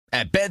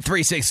At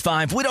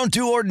Bet365, we don't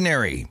do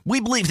ordinary. We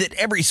believe that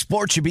every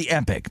sport should be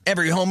epic.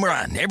 Every home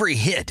run, every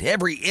hit,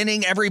 every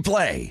inning, every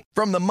play.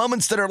 From the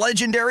moments that are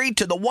legendary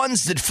to the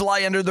ones that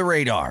fly under the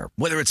radar.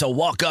 Whether it's a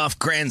walk-off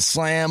grand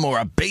slam or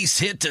a base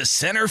hit to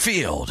center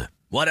field.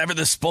 Whatever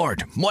the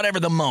sport, whatever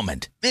the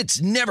moment.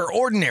 It's never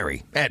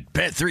ordinary at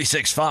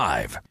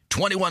Bet365.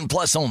 21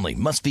 plus only.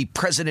 Must be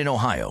present in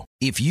Ohio.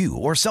 If you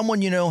or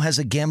someone you know has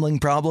a gambling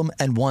problem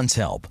and wants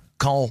help,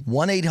 call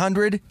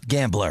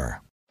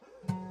 1-800-GAMBLER.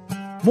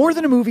 More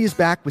Than a Movie is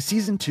back with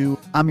Season 2.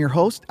 I'm your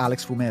host,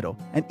 Alex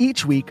Fumero, and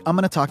each week I'm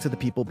going to talk to the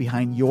people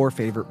behind your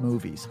favorite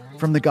movies.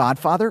 From The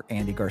Godfather,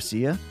 Andy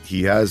Garcia.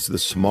 He has the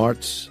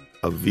smarts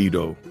of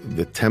Vito,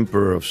 the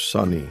temper of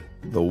Sonny,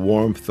 the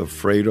warmth of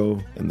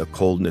Fredo, and the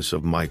coldness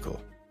of Michael.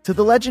 To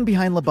the legend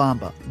behind La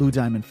Bamba, Lou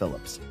Diamond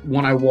Phillips.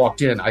 When I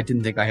walked in, I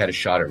didn't think I had a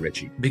shot at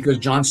Richie because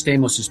John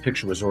Stamos'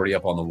 picture was already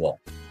up on the wall.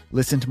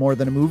 Listen to More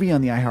Than a Movie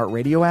on the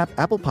iHeartRadio app,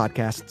 Apple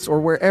Podcasts,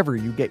 or wherever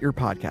you get your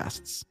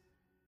podcasts.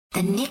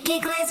 The Nikki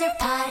Glaser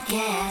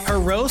Podcast. Her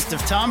roast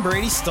of Tom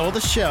Brady stole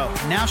the show.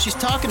 Now she's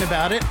talking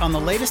about it on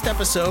the latest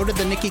episode of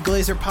the Nikki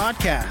Glaser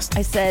Podcast.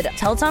 I said,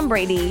 tell Tom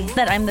Brady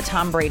that I'm the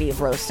Tom Brady of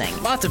roasting.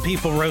 Lots of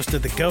people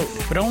roasted the GOAT,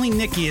 but only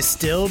Nikki is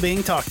still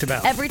being talked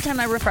about. Every time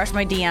I refresh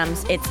my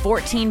DMs, it's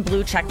 14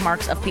 blue check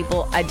marks of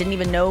people I didn't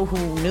even know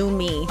who knew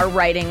me are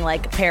writing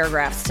like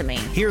paragraphs to me.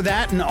 Hear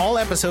that in all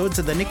episodes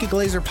of the Nikki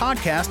Glaser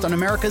Podcast on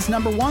America's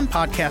 #1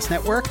 podcast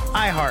network,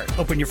 iHeart.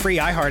 Open your free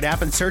iHeart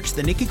app and search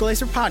the Nikki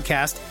Glaser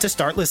Podcast to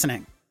start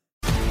listening.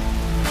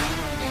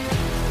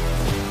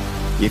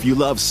 If you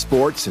love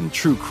sports and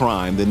true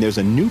crime, then there's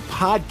a new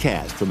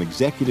podcast from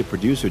executive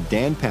producer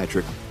Dan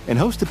Patrick and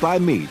hosted by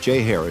me,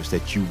 Jay Harris,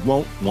 that you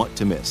won't want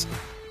to miss.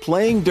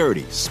 Playing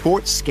Dirty: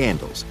 Sports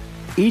Scandals.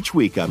 Each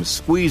week, I'm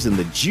squeezing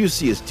the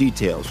juiciest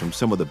details from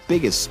some of the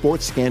biggest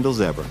sports scandals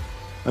ever.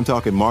 I'm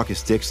talking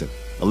Marcus Dixon,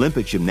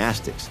 Olympic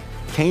gymnastics,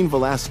 Cain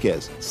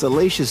Velasquez,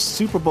 salacious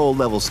Super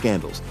Bowl-level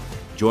scandals.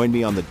 Join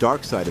me on the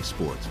dark side of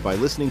sports by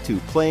listening to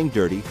Playing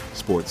Dirty: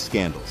 Sports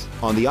Scandals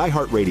on the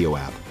iHeartRadio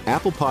app,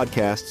 Apple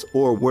Podcasts,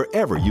 or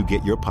wherever you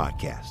get your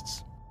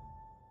podcasts.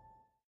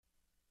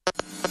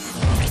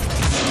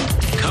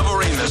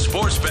 Covering the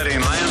sports betting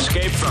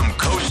landscape from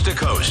coast to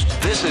coast,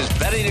 this is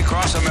Betting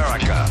Across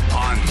America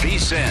on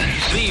VSiN,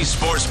 the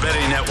Sports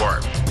Betting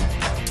Network.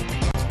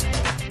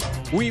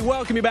 We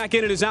welcome you back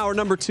in. It is hour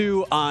number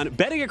 2 on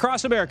Betting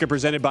Across America,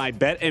 presented by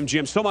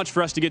BetMGM. So much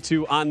for us to get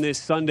to on this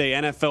Sunday.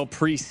 NFL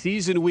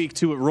preseason week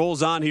 2. It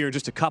rolls on here in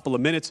just a couple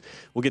of minutes.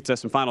 We'll get to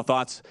some final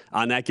thoughts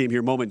on that game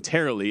here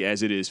momentarily,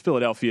 as it is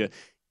Philadelphia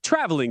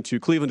traveling to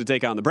Cleveland to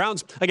take on the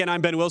Browns. Again,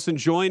 I'm Ben Wilson,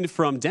 joined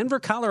from Denver,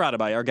 Colorado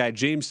by our guy,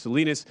 James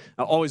Salinas.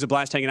 Always a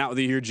blast hanging out with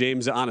you here,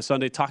 James, on a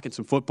Sunday, talking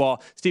some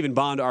football. Stephen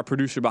Bond, our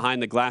producer behind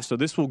the glass. So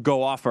this will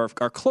go off our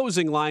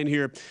closing line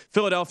here.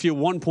 Philadelphia,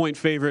 1-point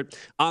favorite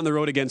on the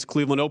road against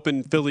Cleveland.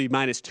 Open Philly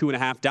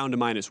 -2.5 down to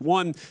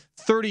 -1.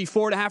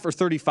 34.5 or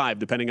 35,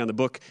 depending on the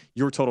book.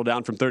 Your total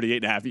down from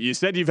 38.5. You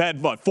said you've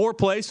had, 4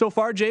 plays so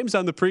far, James,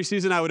 on the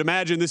preseason. I would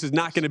imagine this is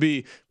not going to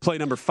be play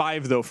number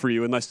 5, though, for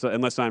you,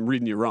 unless I'm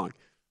reading you wrong.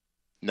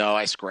 No,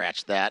 I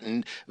scratched that.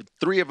 And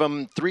three of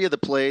the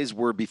plays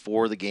were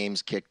before the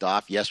games kicked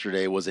off.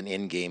 Yesterday was an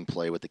in-game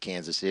play with the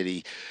Kansas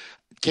City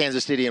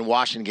and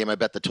Washington game. I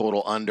bet the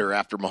total under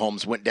after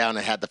Mahomes went down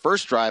and had the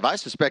first drive. I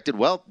suspected,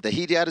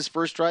 he had his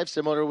first drive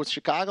similar with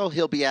Chicago.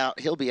 He'll be out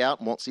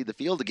and won't see the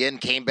field again.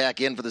 Came back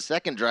in for the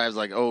second drive. Was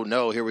like, oh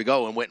no, here we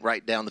go, and went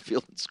right down the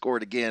field and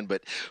scored again.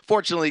 But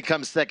fortunately,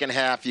 come second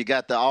half, you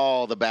got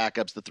all the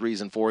backups, the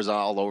 3s and 4s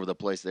all over the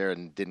place there,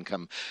 and didn't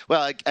come.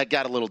 Well, I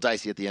got a little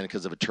dicey at the end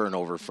because of a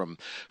turnover from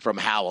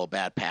Howell,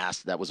 bad pass.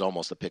 That was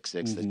almost a pick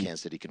 6 that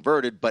Kansas City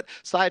converted. But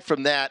aside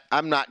from that,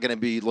 I'm not going to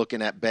be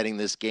looking at betting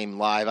this game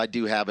live. I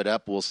do have it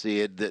up. We'll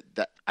see it.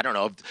 That I don't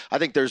know. I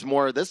think there's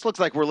more. This looks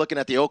like we're looking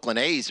at the Oakland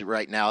A's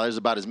right now. There's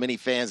about as many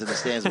fans in the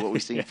stands as what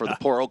we've seen for the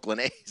poor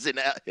Oakland A's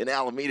in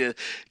Alameda,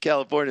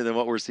 California, than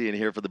what we're seeing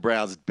here for the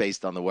Browns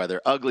based on the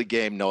weather. Ugly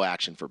game, no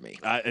action for me.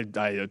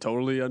 I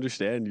totally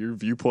understand your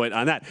viewpoint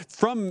on that.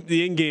 From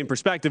the in-game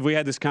perspective, we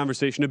had this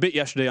conversation a bit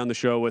yesterday on the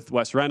show with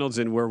Wes Reynolds,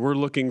 and where we're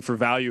looking for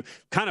value.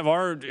 Kind of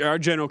our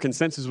general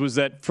consensus was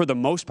that for the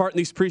most part in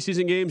these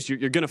preseason games,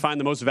 you're going to find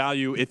the most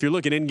value if you're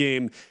looking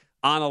in-game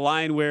on a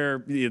line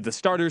where the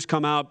starters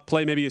come out,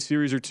 play maybe a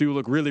series or 2,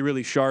 look really,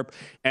 really sharp,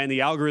 and the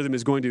algorithm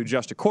is going to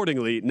adjust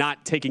accordingly,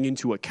 not taking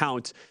into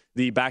account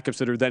the backups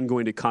that are then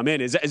going to come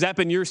in. Has that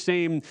been your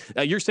same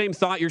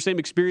thought, your same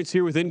experience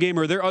here with in-game,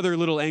 or are there other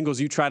little angles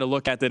you try to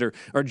look at that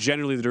are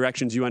generally the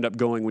directions you end up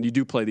going when you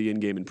do play the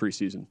in-game in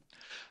preseason?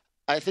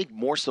 I think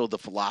more so the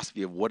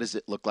philosophy of what does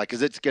it look like,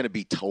 because it's going to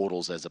be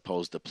totals as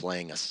opposed to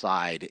playing a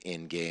side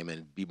in game,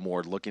 and be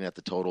more looking at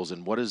the totals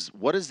and what is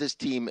this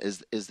team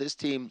is this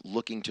team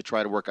looking to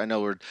try to work. I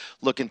know we're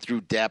looking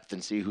through depth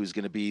and see who's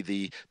going to be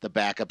the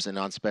backups and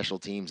on special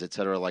teams, et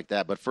cetera, like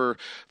that. But for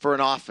an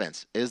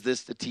offense, is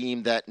this the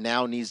team that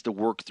now needs to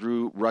work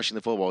through rushing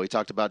the football? We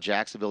talked about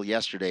Jacksonville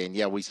yesterday, and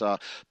yeah, we saw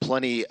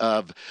plenty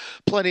of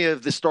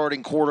the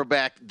starting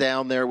quarterback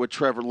down there with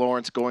Trevor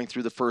Lawrence going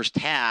through the first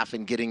half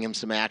and getting him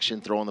some action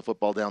and throwing the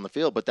football down the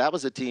field. But that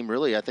was a team,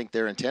 really, I think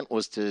their intent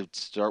was to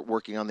start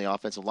working on the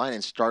offensive line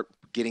and start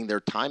getting their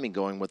timing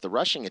going with the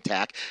rushing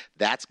attack.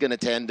 That's going to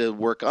tend to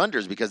work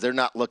unders because they're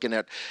not looking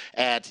at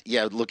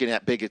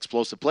big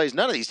explosive plays.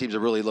 None of these teams are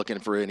really looking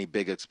for any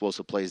big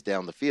explosive plays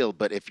down the field.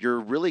 But if you're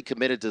really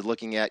committed to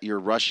looking at your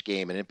rush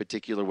game, and in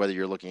particular whether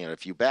you're looking at a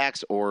few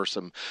backs or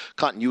some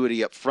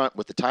continuity up front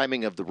with the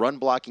timing of the run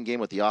blocking game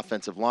with the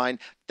offensive line,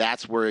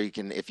 that's where you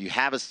can, if you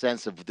have a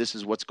sense of this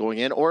is what's going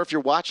in, or if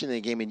you're watching the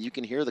game and you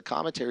can hear the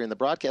commentary in the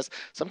broadcast,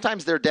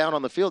 sometimes they're down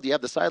on the field. You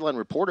have the sideline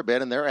reporter,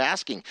 Ben, and they're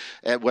asking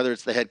whether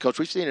it's the head coach.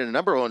 We've seen it in a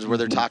number of ones where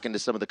they're talking to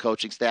some of the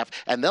coaching staff,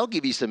 and they'll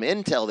give you some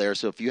intel there.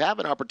 So if you have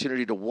an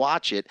opportunity to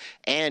watch it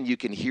and you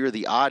can hear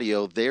the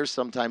audio,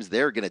 sometimes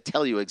they're going to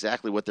tell you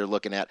exactly what they're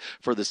looking at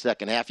for the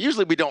second half.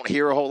 Usually we don't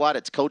hear a whole lot.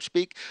 It's coach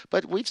speak,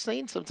 but we've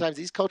seen sometimes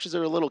these coaches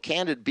are a little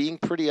candid, being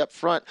pretty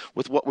upfront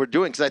with what we're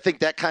doing, because I think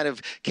that kind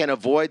of can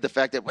avoid the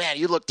fact that, man,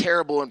 you look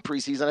terrible in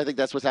preseason. I think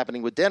that's what's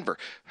happening with Denver.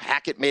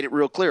 Hackett made it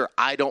real clear.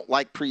 I don't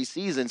like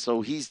preseason,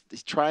 so he's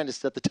trying to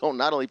set the tone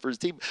not only for his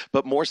team,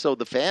 but more so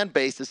the fan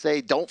base to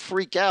say, don't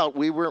freak out.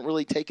 We weren't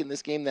really taking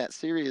this game that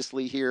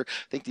seriously here.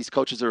 I think these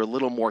coaches are a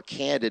little more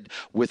candid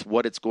with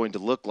what it's going to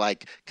look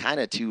like, kind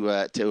of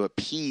to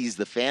appease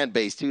the fan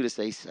base too, to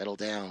say, settle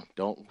down.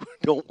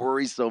 Don't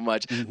worry so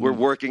much. We're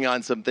working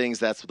on some things.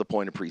 That's the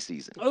point of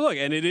preseason. Oh, look,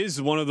 and it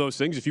is one of those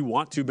things, if you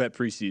want to bet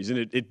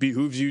preseason, it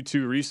behooves you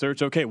to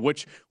research, okay,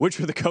 which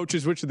are the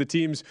coaches, which are the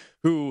teams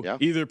who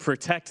either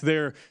protect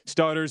their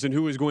starters and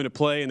who is going to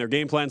play and their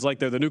game plans like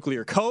they're the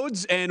nuclear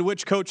codes, and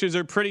which coaches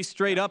are pretty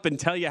straight up and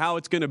tell you how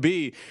it's going to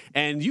be.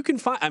 And you can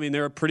find, I mean,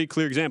 there are pretty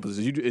clear examples,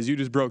 as you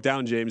just broke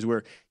down, James,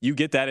 where you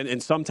get that,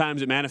 and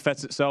sometimes it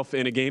manifests itself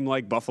in a game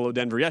like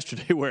Buffalo-Denver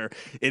yesterday, where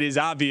it is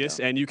obvious,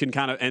 and you can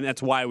kind of, and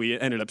that's why we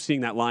ended up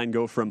seeing that line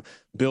go from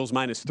Bills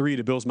 -3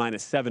 to Bills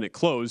 -7 at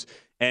close.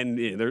 And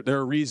there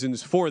are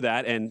reasons for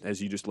that, and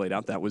as you just laid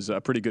out, that was a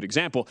pretty good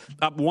example.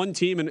 One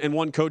team and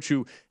one coach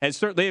who have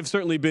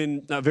certainly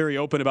been very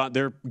open about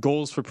their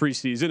goals for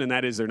preseason, and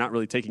that is they're not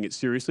really taking it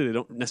seriously. They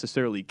don't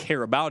necessarily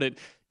care about it,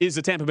 is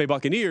the Tampa Bay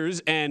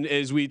Buccaneers. And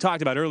as we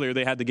talked about earlier,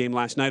 they had the game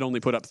last night, only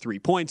put up 3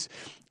 points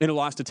in a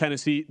loss to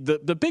Tennessee.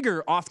 The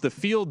bigger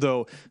off-the-field,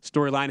 though,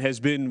 storyline has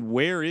been,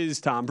 where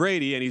is Tom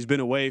Brady? And he's been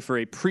away for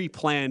a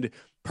pre-planned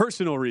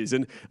personal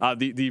reason.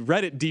 The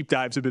Reddit deep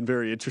dives have been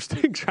very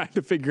interesting, trying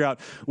to figure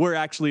out where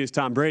actually is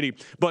Tom Brady.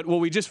 But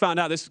what we just found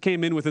out, this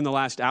came in within the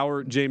last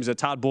hour, James,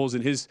 Todd Bowles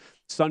in his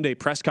Sunday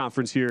press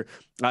conference here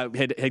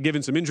had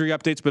given some injury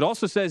updates, but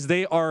also says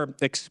they are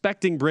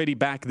expecting Brady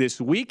back this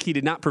week. He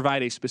did not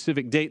provide a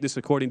specific date, this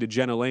according to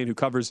Jenna Lane, who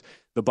covers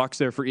the Bucs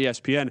there for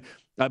ESPN.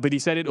 But he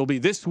said it will be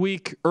this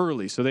week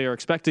early, so they are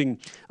expecting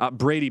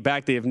Brady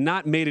back. They have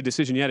not made a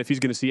decision yet if he's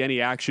going to see any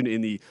action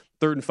in the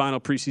third and final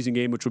preseason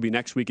game, which will be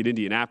next week at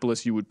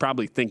Indianapolis. You would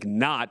probably think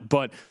not,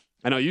 but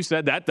I know you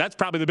said that's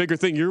probably the bigger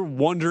thing. You're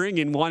wondering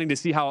and wanting to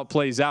see how it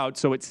plays out.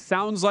 So it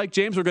sounds like,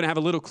 James, we're going to have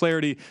a little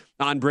clarity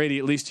on Brady,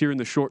 at least here in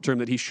the short term,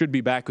 that he should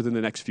be back within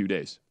the next few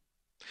days.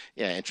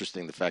 Yeah,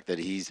 interesting the fact that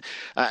he's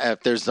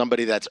if there's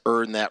somebody that's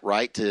earned that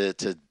right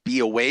to be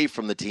away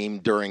from the team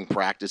during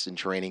practice and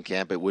training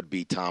camp, it would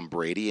be Tom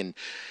Brady. And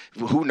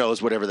who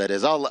knows, whatever that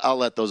is. I'll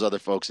let those other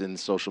folks in the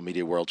social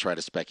media world try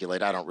to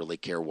speculate. I don't really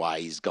care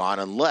why he's gone,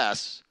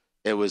 unless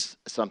it was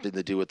something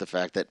to do with the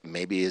fact that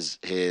maybe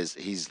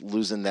he's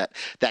losing that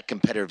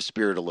competitive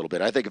spirit a little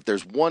bit. I think if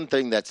there's one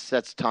thing that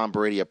sets Tom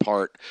Brady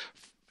apart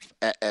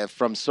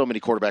from so many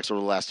quarterbacks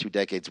over the last 2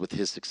 decades with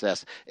his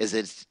success, is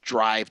his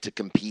drive to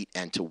compete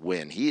and to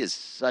win. He is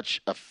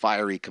such a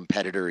fiery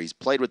competitor. He's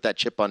played with that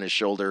chip on his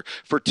shoulder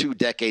for 2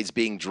 decades,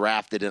 being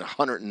drafted in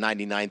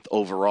 199th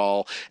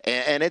overall,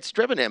 and it's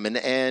driven him.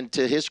 And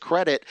to his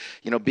credit,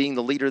 being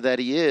the leader that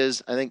he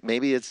is, I think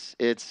maybe it's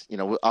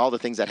all the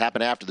things that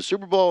happened after the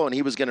Super Bowl, and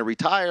he was going to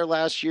retire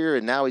last year,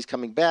 and now he's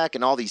coming back,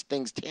 and all these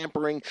things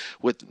tampering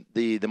with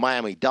the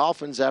Miami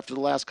Dolphins after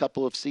the last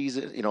couple of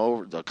seasons,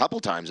 a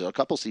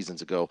couple seasons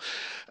ago.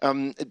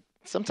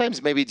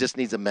 Sometimes maybe he just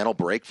needs a mental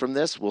break from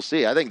this. We'll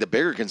see. I think the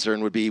bigger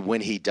concern would be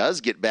when he does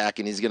get back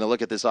and he's going to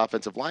look at this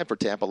offensive line for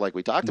Tampa like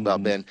we talked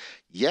about, Ben.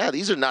 Yeah,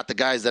 these are not the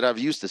guys that I've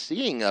used to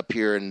seeing up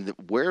here. And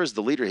where is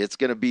the leader? It's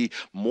going to be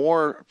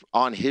more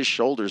on his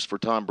shoulders for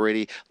Tom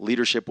Brady,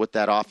 leadership with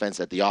that offense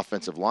at the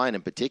offensive line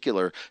in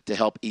particular, to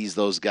help ease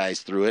those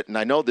guys through it. And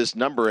I know this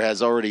number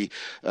has already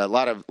a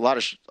lot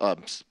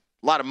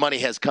of money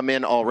has come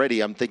in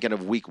already. I'm thinking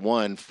of week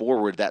 1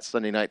 forward, that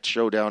Sunday night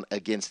showdown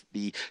against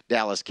the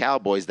Dallas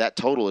Cowboys. That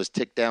total has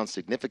ticked down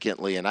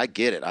significantly, and I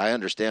get it. I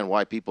understand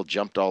why people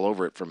jumped all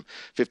over it from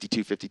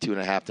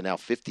 52.5 to now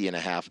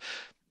 50.5.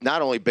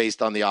 not only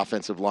based on the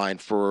offensive line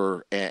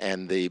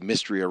and the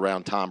mystery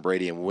around Tom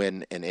Brady and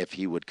when and if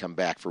he would come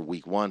back for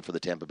week 1 for the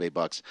Tampa Bay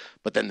Bucks,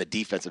 but then the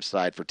defensive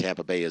side for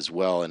Tampa Bay as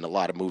well, and a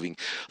lot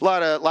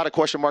of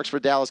question marks for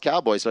Dallas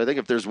Cowboys. So I think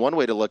if there's one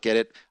way to look at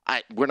it,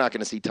 we're not going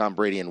to see Tom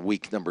Brady in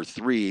week number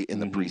 3 in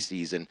the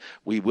preseason.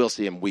 We will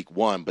see him week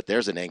 1, but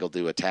there's an angle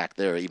to attack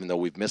there. Even though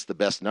we've missed the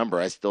best number,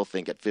 I still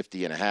think at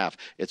 50.5,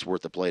 it's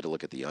worth the play to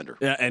look at the under.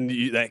 Yeah, and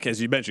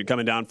as you mentioned,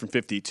 coming down from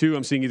 52,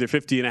 I'm seeing either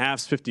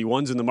 50.5s,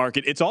 51s in the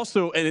market. It's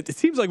also, and it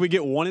seems like we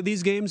get one of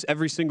these games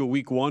every single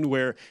week 1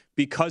 where,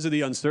 because of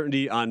the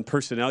uncertainty on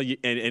personnel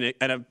and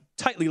a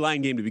tightly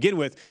lined game to begin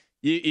with,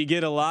 you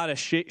get a lot of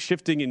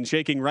shifting and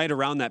shaking right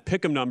around that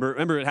pick'em number.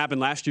 Remember, it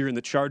happened last year in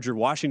the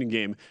Charger-Washington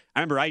game. I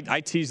remember I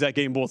teased that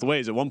game both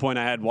ways. At one point,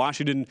 I had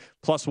Washington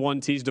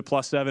 +1 teased to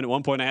 +7. At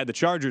one point, I had the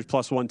Chargers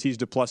 +1 teased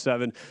to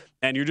 +7.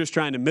 And you're just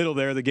trying to middle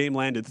there. The game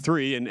landed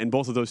 3, and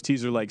both of those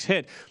teaser legs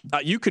hit.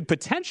 You could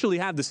potentially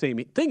have the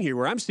same thing here,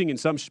 where I'm seeing in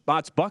some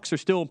spots, Bucks are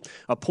still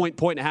a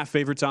point and a half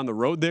favorites on the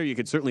road there. You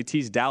could certainly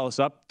tease Dallas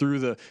up through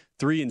the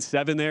 3 and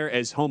 7 there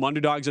as home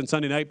underdogs on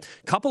Sunday night.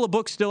 Couple of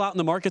books still out in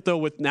the market,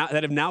 though,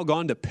 that have now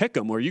gone to pick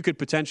 'em, where you could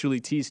potentially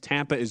tease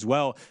Tampa as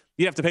well.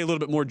 You'd have to pay a little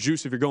bit more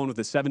juice if you're going with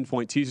a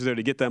 7-point teaser there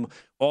to get them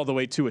all the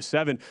way to a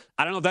 7.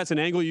 I don't know if that's an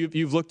angle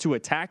you've looked to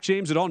attack,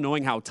 James, at all,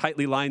 knowing how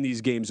tightly lined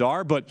these games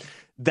are, but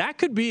that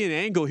could be an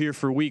angle here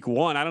for week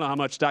 1. I don't know how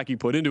much stock you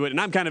put into it, and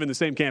I'm kind of in the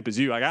same camp as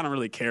you. Like, I don't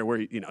really care where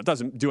it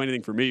doesn't do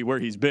anything for me where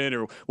he's been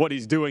or what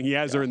he's doing. He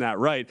has earned that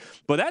right.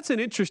 But that's an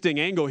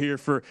interesting angle here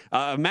for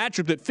a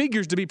matchup that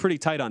figures to be pretty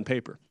tight on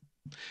paper.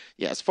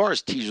 Yeah, as far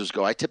as teasers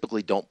go, I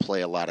typically don't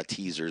play a lot of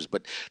teasers,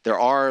 but there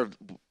are,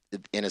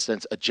 in a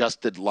sense,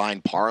 adjusted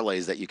line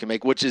parlays that you can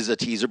make, which is a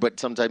teaser, but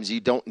sometimes you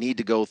don't need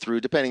to go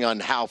through, depending on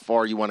how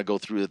far you want to go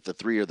through the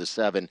 3 or the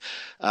 7.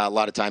 A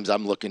lot of times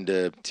I'm looking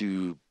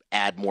to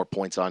add more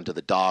points onto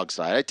the dog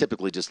side. I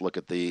typically just look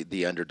at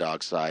the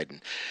underdog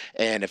side.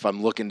 And if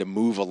I'm looking to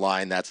move a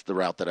line, that's the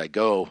route that I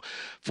go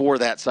for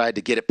that side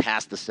to get it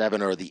past the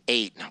 7 or the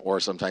 8, or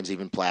sometimes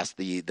even past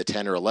the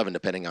 10 or 11,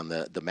 depending on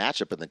the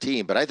matchup and the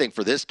team. But I think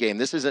for this game,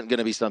 this isn't going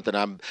to be something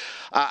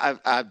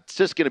it's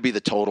just going to be the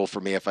total for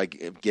me if I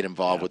get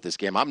involved with this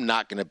game. I'm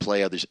not going to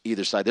play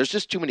either side. There's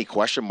just too many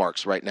question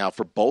marks right now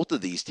for both of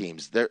these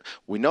teams.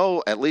 We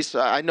know, at least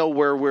I know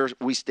where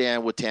we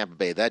stand with Tampa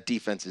Bay. That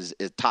defense is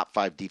top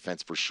 5 defense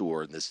for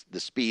sure. And the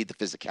speed, the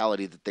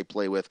physicality that they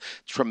play with,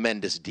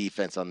 tremendous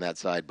defense on that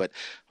side. But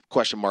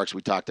question marks,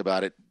 we talked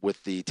about it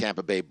with the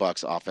Tampa Bay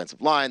Bucks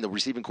offensive line, the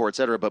receiving core, et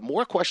cetera, but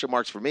more question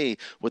marks for me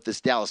with this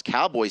Dallas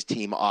Cowboys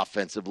team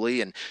offensively.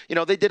 And,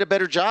 they did a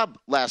better job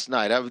last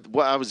night. I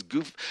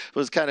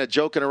was kind of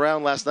joking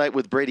around last night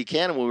with Brady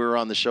Cannon when we were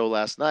on the show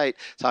last night,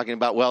 talking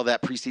about,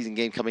 that preseason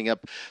game coming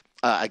up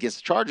against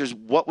the Chargers,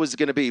 what was it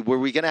going to be? Were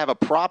we going to have a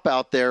prop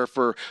out there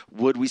for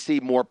would we see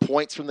more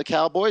points from the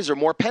Cowboys or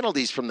more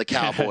penalties from the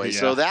Cowboys?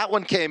 So that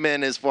one came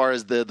in as far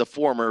as the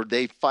former.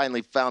 They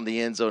finally found the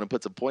end zone and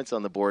put some points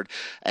on the board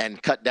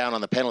and cut down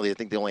on the penalty. I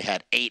think they only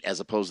had 8 as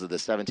opposed to the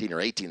 17 or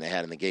 18 they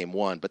had in the game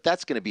 1. But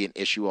that's going to be an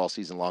issue all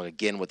season long,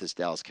 again, with this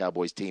Dallas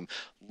Cowboys team.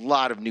 A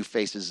lot of new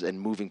faces and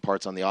moving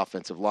parts on the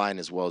offensive line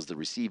as well as the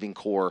receiving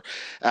core.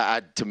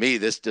 To me,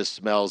 this just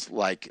smells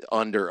like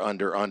under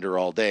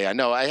all day. I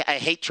know I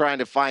hate trying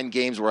to find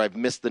games where I've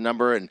missed the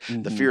number and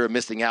the fear of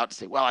missing out to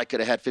say, I could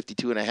have had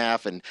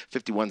 52.5, and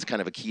 51 is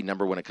kind of a key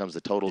number when it comes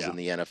to totals in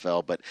the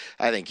NFL. But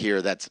I think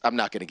here I'm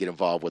not going to get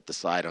involved with the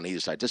side on either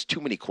side. Just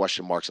too many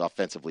question marks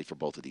offensively for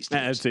both of these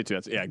teams. I'd say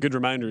too. Good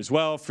reminder as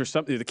well. For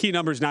something, the key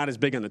number is not as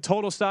big on the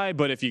total side,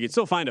 but if you could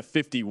still find a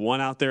 51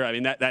 out there, I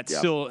mean that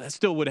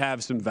still would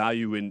have some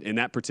value in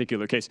that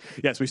particular case.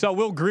 Yes, we saw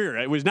Will Grier.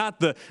 It was not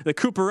the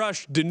Cooper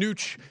Rush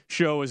Danuch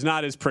show was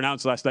not as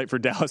pronounced last night for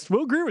Dallas.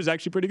 Will Grier was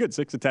actually pretty good,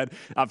 6 of 10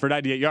 for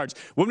 98 yards.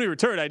 When we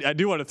return, I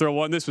do want to throw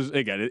one. This was,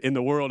 again, in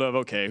the world of,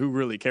 who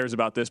really cares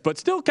about this? But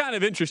still kind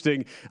of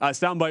interesting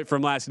soundbite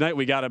from last night.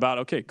 We got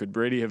about, could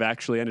Brady have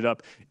actually ended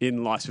up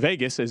in Las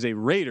Vegas as a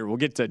Raider? We'll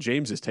get to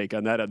James's take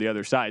on that on the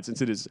other side,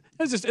 since it's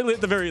just,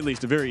 at the very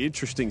least, a very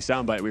interesting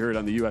soundbite we heard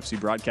on the UFC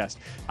broadcast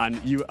on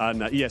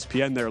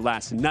ESPN there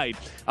last night.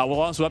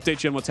 We'll also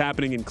update you on what's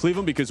happening in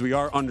Cleveland because we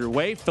are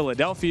underway.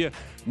 Philadelphia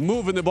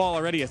moving the ball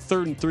already, a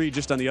 3rd and 3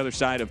 just on the other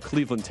side of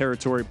Cleveland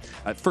territory.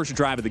 First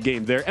drive of the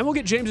game there. And we'll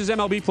get James's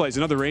MLB plays.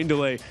 Another rain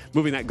delay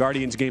moving that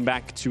Guardians game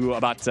back to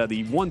about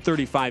the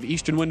 1:35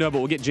 Eastern window. But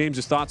we'll get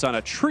James's thoughts on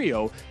a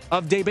trio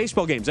of day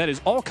baseball games. That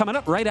is all coming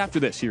up right after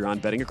this here on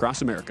Betting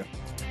Across America.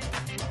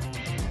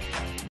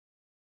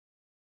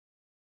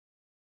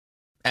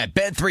 At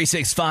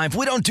Bet365,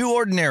 we don't do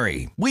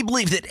ordinary. We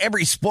believe that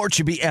every sport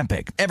should be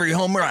epic. Every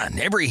home run,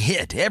 every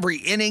hit, every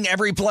inning,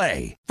 every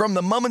play. From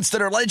the moments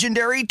that are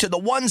legendary to the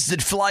ones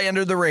that fly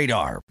under the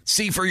radar.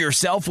 See for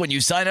yourself when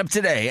you sign up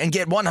today and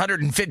get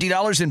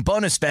 $150 in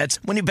bonus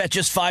bets when you bet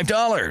just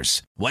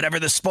 $5. Whatever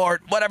the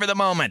sport, whatever the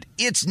moment,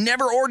 it's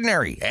never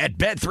ordinary at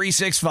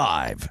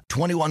Bet365.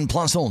 21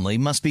 plus only.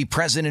 Must be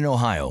present in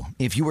Ohio.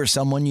 If you or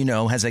someone you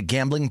know has a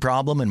gambling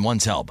problem and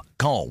wants help,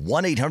 call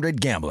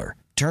 1-800-GAMBLER.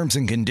 Terms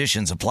and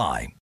conditions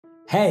apply.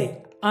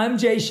 Hey, I'm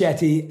Jay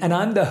Shetty, and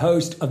I'm the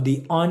host of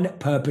the On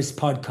Purpose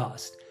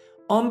podcast.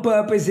 On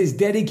Purpose is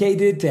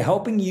dedicated to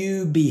helping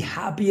you be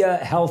happier,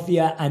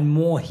 healthier, and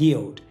more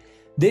healed.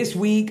 This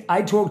week,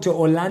 I talked to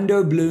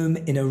Orlando Bloom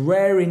in a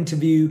rare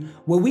interview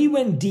where we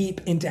went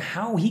deep into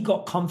how he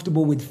got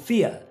comfortable with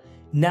fear,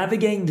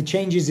 navigating the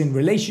changes in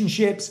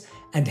relationships,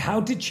 and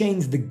how to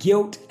change the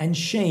guilt and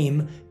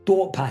shame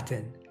thought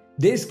pattern.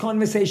 This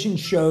conversation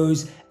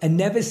shows a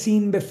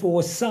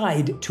never-seen-before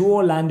side to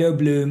Orlando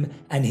Bloom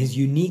and his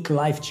unique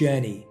life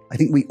journey. I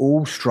think we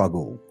all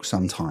struggle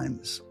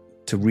sometimes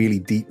to really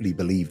deeply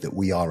believe that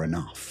we are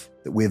enough,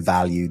 that we're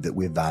valued, that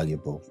we're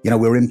valuable. You know,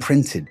 we're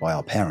imprinted by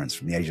our parents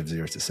from the age of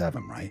 0 to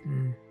 7, right?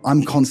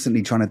 I'm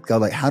constantly trying to go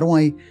like, how do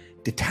I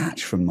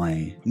detach from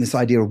this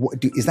idea of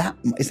is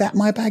that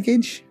my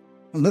baggage? It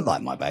doesn't look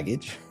like my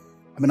baggage.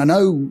 I mean, I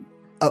know,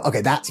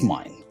 okay, that's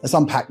mine. Let's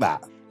unpack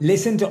that.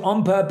 Listen to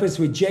On Purpose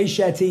with Jay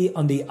Shetty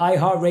on the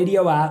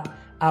iHeartRadio app,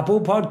 Apple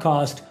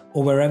Podcast,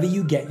 or wherever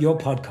you get your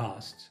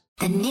podcasts.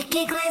 The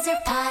Nikki Glaser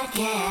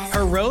Podcast.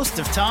 Her roast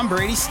of Tom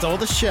Brady stole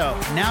the show.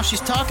 Now she's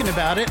talking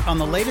about it on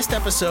the latest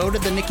episode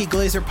of the Nikki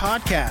Glaser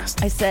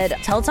Podcast. I said,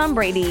 tell Tom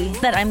Brady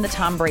that I'm the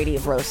Tom Brady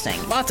of roasting.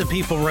 Lots of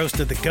people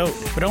roasted the GOAT,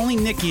 but only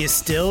Nikki is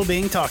still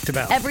being talked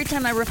about. Every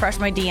time I refresh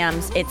my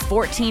DMs, it's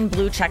 14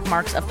 blue check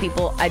marks of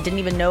people I didn't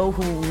even know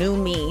who knew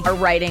me are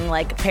writing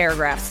like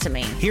paragraphs to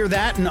me. Hear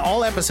that in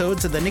all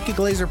episodes of the Nikki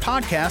Glaser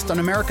Podcast on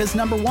America's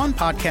 #1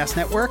 podcast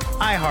network,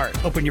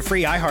 iHeart. Open your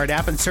free iHeart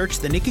app and search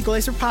the Nikki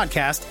Glaser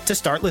Podcast to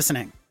start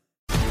listening.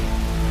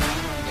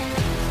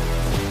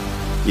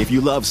 If you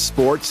love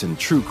sports and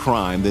true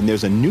crime, then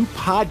there's a new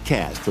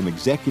podcast from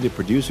executive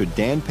producer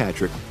Dan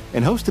Patrick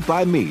and hosted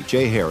by me,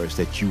 Jay Harris,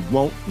 that you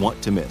won't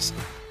want to miss.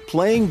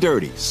 Playing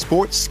Dirty: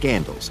 Sports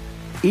Scandals.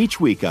 Each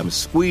week, I'm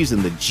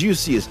squeezing the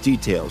juiciest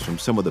details from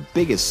some of the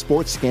biggest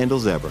sports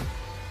scandals ever.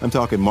 I'm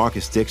talking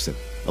Marcus Dixon,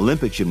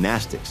 Olympic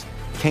gymnastics,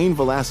 Cain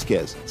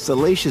Velasquez,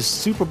 salacious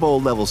Super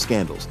Bowl-level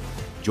scandals.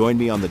 Join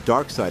me on the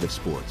dark side of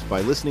sports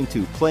by listening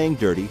to Playing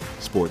Dirty: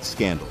 Sports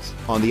Scandals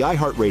on the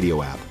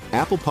iHeartRadio app,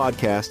 Apple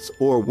Podcasts,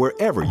 or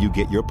wherever you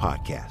get your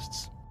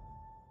podcasts.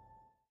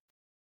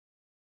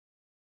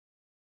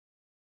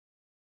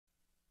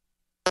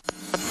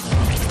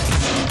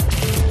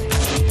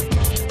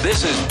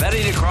 This is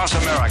Betting Across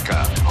America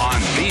on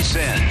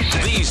VSiN,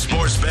 the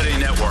Sports Betting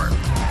Network.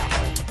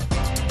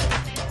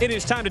 It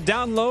is time to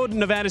download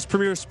Nevada's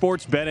premier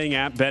sports betting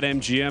app,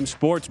 BetMGM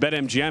Sports.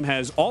 BetMGM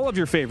has all of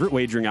your favorite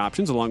wagering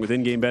options, along with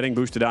in-game betting,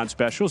 boosted odds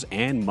specials,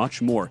 and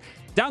much more.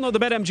 Download the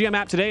BetMGM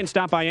app today and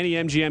stop by any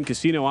MGM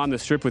casino on the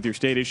Strip with your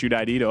state-issued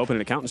ID to open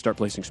an account and start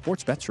placing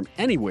sports bets from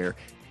anywhere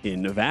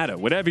in Nevada.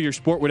 Whatever your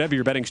sport, whatever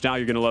your betting style,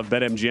 you're going to love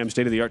BetMGM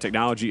state-of-the-art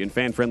technology and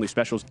fan-friendly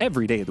specials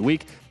every day of the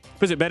week.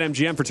 Visit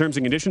BetMGM for terms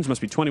and conditions.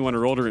 Must be 21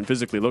 or older and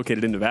physically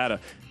located in Nevada.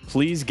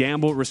 Please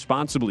gamble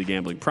responsibly.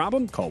 Gambling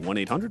problem? Call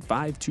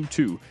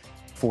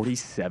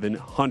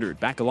 1-800-522-4700.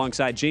 Back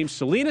alongside James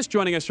Salinas,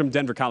 joining us from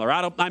Denver,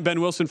 Colorado. I'm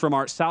Ben Wilson from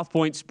our South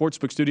Point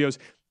Sportsbook Studios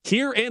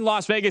here in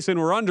Las Vegas, and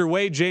we're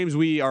underway. James,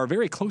 we are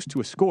very close to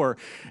a score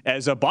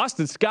as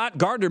Boston Scott,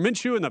 Gardner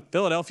Minshew, and the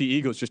Philadelphia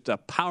Eagles just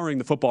powering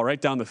the football right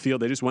down the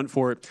field. They just went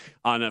for it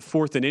on a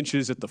 4th and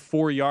inches at the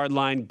 4-yard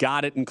line,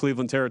 got it in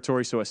Cleveland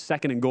territory, so a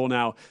 2nd and goal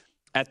now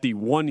at the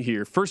 1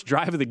 here. First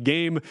drive of the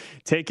game,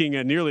 taking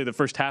nearly the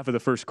first half of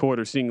the first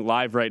quarter. Seeing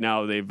live right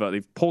now,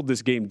 they've pulled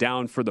this game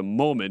down for the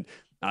moment.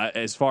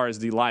 As far as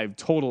the live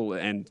total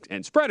and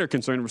spread are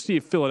concerned, we'll see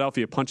if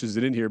Philadelphia punches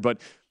it in here. But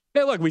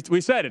hey, look,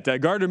 we said it.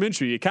 Gardner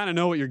Minshew, you kind of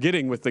know what you're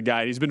getting with the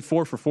guy. He's been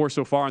 4 for 4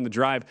 so far on the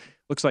drive.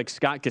 Looks like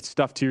Scott gets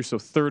stuffed here, so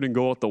 3rd and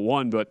goal at the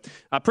 1. But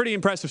a pretty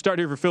impressive start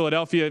here for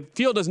Philadelphia.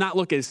 Field does not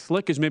look as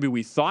slick as maybe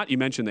we thought. You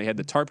mentioned they had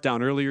the tarp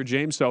down earlier,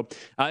 James. So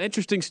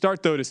interesting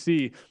start, though, to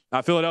see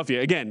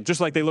Philadelphia. Again,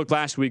 just like they looked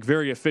last week,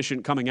 very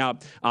efficient coming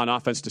out on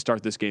offense to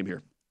start this game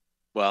here.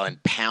 Well,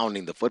 and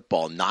pounding the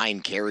football,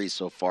 9 carries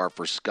so far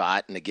for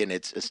Scott. And again,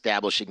 it's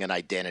establishing an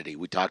identity.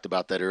 We talked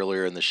about that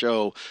earlier in the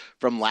show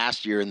from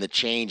last year and the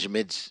change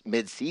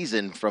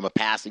mid-season from a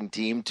passing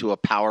team to a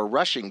power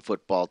rushing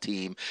football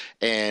team.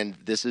 And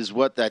this is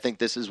what I think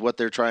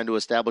they're trying to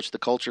establish the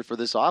culture for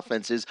this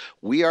offense is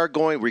we are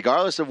going,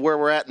 regardless of where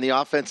we're at in the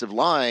offensive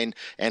line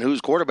and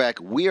who's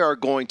quarterback, we are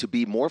going to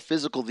be more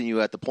physical than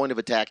you at the point of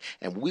attack,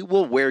 and we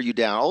will wear you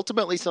down.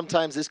 Ultimately,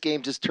 sometimes this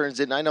game just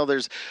turns in. I know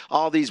there's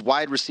all these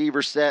wide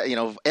receivers set,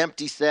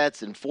 empty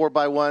sets and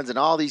 4x1s and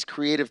all these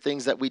creative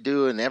things that we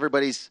do, and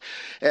everybody's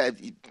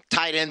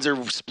tight ends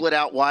are split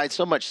out wide.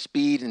 So much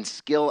speed and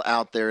skill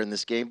out there in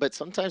this game, but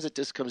sometimes it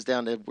just comes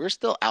down to we're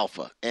still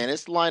alpha, and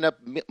it's line up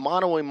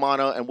mano a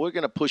mano, and we're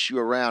going to push you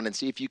around and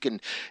see if you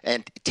can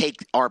and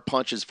take our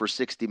punches for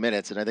 60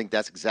 minutes. And I think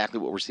that's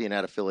exactly what we're seeing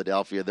out of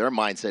Philadelphia. Their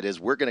mindset is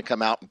we're going to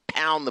come out and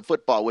pound the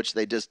football, which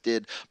they just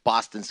did.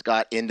 Boston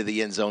Scott into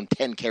the end zone,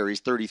 10 carries,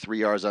 33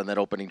 yards on that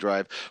opening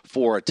drive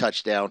for a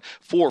touchdown,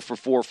 4 for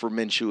 4 for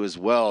Minshew as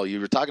well. You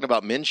were talking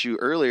about Minshew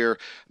earlier.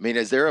 I mean,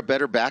 is there a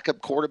better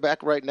backup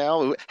quarterback right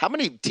now? How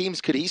many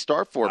teams could he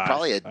start for?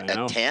 Probably a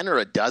 10 or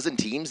a dozen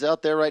teams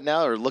out there right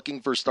now are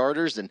looking for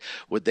starters, and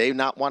would they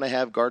not want to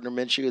have Gardner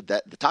Minshew?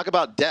 Talk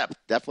about depth.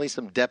 Definitely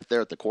some depth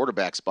there at the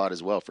quarterback spot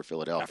as well for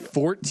Philadelphia.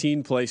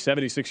 14-play,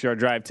 76-yard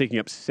drive, taking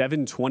up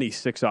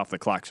 7:26 off the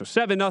clock. So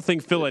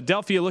 7-0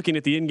 Philadelphia. Looking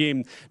at the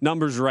in-game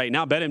numbers right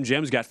now,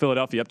 BetMGM's got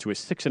Philadelphia up to a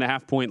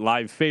 6.5-point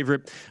live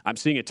favorite. I'm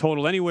seeing a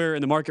total anywhere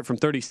in the market from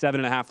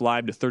 37.5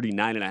 live to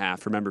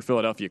 39.5. Remember,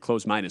 Philadelphia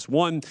closed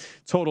 -1.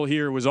 Total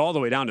here was all the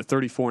way down to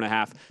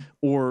 34.5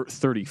 or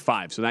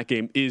 35. So that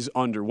game is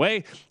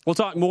underway. We'll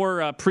talk more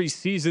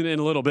preseason in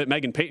a little bit.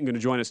 Megan Payton going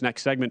to join us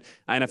next segment,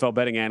 NFL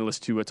betting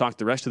analyst, to talk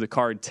the rest of the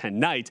card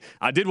tonight.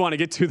 I did want to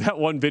get to that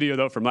one video,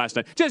 though, from last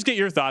night. Just get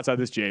your thoughts on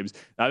this, James.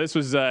 This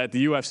was at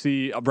the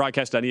UFC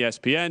broadcast on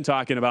ESPN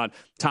talking about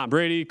Tom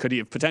Brady. Could he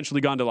have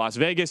potentially gone to Las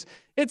Vegas?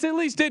 It's at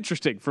least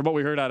interesting from what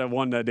we heard out of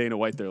one Dana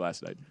White there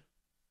last night.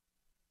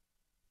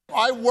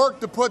 I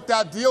worked to put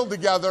that deal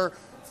together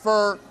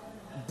for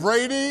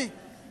Brady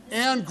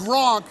and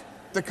Gronk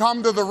to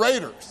come to the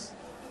Raiders.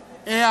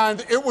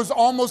 And it was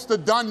almost a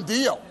done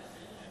deal.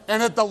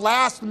 And at the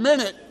last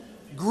minute,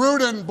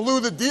 Gruden blew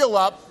the deal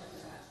up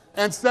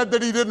and said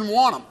that he didn't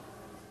want him.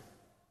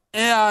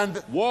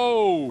 And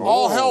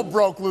all hell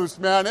broke loose,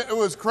 man. It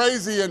was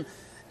crazy.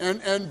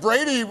 And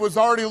Brady was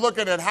already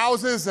looking at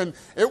houses, and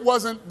it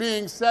wasn't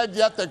being said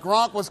yet that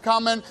Gronk was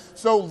coming.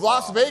 So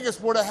Las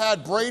Vegas would have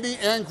had Brady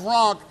and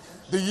Gronk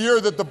the year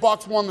that the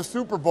Bucs won the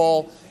Super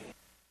Bowl.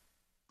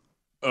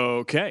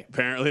 Okay,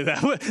 apparently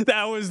that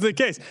was the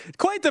case.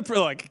 Quite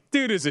the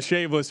dude is a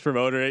shameless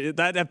promoter.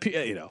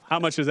 That how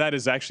much of that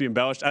is actually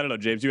embellished? I don't know,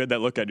 James. You had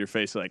that look on your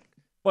face, like,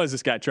 what is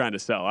this guy trying to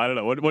sell? I don't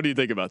know. What do you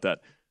think about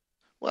that?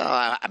 Well,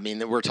 I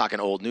mean, we're talking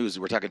old news.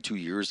 We're talking 2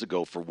 years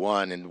ago for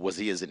one. And was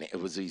he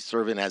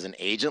serving as an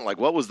agent? Like,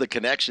 what was the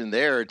connection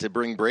there to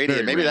bring Brady?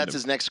 And maybe that's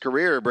his next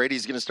career.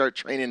 Brady's going to start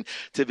training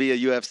to be a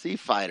UFC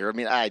fighter. I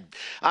mean,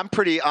 I'm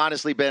pretty,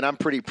 honestly, Ben, I'm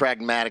pretty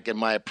pragmatic in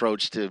my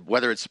approach to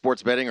whether it's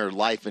sports betting or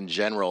life in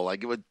general.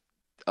 Like,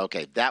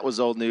 that was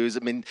old news.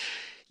 I mean,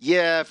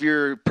 yeah, if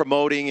you're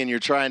promoting and you're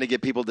trying to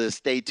get people to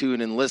stay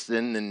tuned and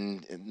listen,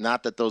 and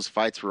not that those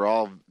fights were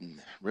all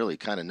really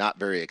kind of not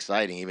very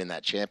exciting, even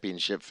that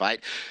championship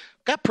fight.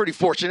 Got pretty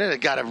fortunate and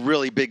got a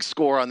really big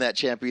score on that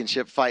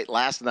championship fight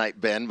last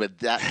night, Ben, with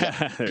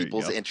that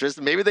people's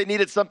interest. Maybe they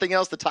needed something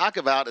else to talk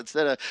about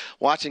instead of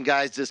watching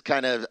guys just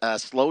kind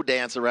of slow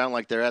dance around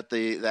like they're at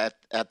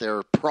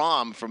their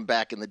prom from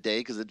back in the day,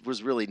 because it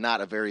was really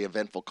not a very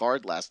eventful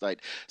card last night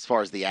as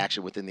far as the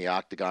action within the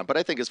octagon. But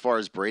I think as far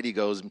as Brady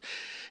goes,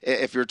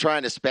 if you're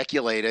trying to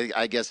speculate,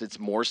 I guess it's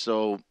more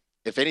so,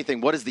 if anything,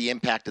 what is the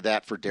impact of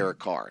that for Derek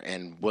Carr?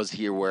 And was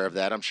he aware of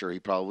that? I'm sure he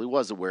probably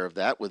was aware of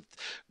that with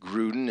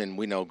Gruden, and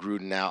we know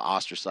Gruden now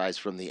ostracized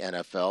from the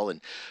NFL. And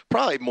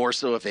probably more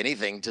so, if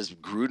anything, just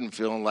Gruden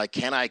feeling like,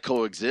 can I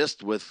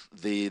coexist with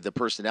the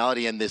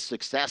personality and the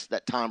success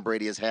that Tom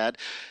Brady has had?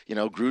 You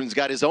know, Gruden's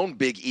got his own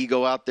big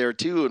ego out there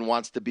too and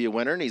wants to be a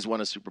winner, and he's won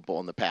a Super Bowl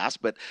in the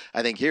past. But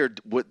I think here,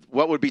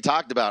 what would be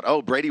talked about?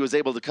 Oh, Brady was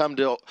able to come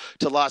to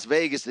Las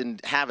Vegas and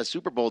have a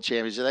Super Bowl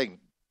championship. I think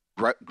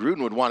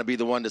Gruden would want to be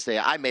the one to say,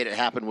 I made it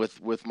happen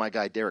with my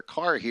guy Derek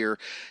Carr here.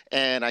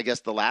 And I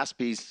guess the last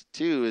piece,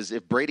 too, is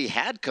if Brady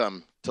had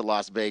come to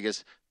Las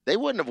Vegas, they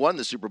wouldn't have won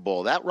the Super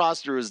Bowl. That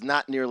roster is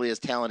not nearly as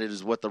talented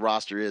as what the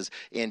roster is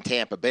in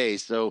Tampa Bay.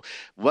 So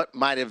what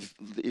might have,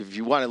 if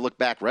you want to look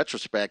back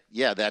retrospect,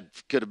 yeah, that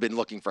could have been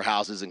looking for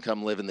houses and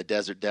come live in the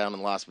desert down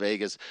in Las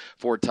Vegas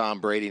for Tom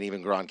Brady and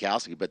even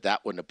Gronkowski, but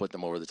that wouldn't have put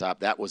them over the top.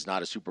 That was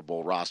not a Super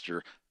Bowl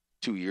roster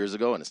 2 years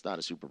ago, and it's not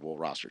a Super Bowl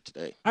roster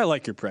today. I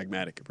like your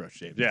pragmatic approach,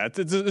 James. Yeah,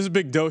 it's a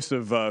big dose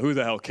of who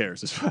the hell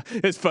cares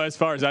as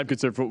far as I'm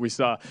concerned for what we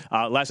saw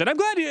last night. I'm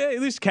glad you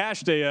at least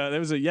cashed there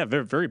was a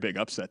very, very big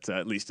upset,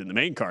 at least in the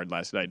main card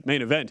last night,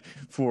 main event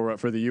for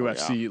the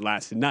UFC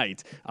last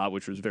night,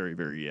 which was very,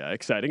 very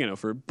exciting. I know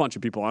for a bunch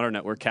of people on our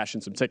network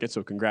cashing some tickets,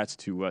 so congrats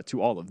to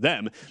all of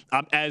them.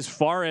 As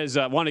far as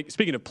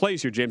speaking of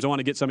plays here, James, I want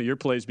to get some of your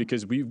plays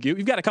because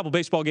we've got a couple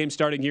baseball games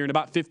starting here in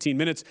about 15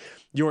 minutes.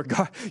 Your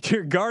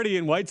Guardian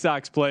White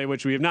Sox play,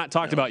 which we have not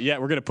talked about yet.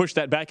 We're going to push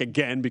that back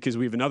again because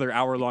we have another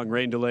hour-long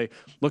rain delay.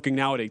 Looking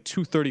now at a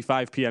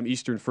 2:35 p.m.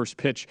 Eastern first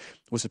pitch.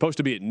 Was supposed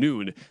to be at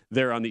noon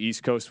there on the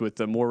East Coast with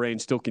more rain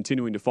still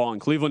continuing to fall in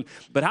Cleveland.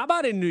 But how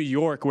about in New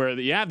York where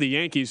you have the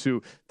Yankees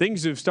who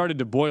things have started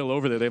to boil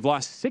over there. They've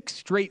lost 6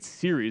 straight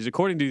series,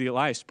 according to the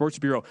Elias Sports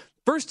Bureau.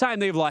 First time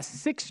they've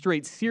lost 6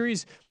 straight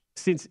series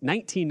since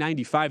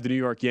 1995, the New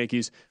York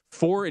Yankees.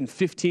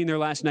 4-15 their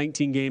last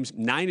 19 games,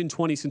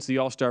 9-20 since the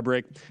All-Star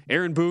break.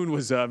 Aaron Boone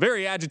was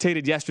very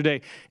agitated yesterday,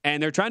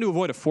 and they're trying to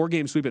avoid a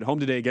 4-game sweep at home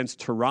today against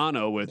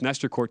Toronto, with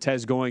Nestor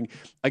Cortez going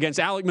against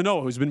Alek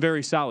Manoah, who's been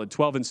very solid,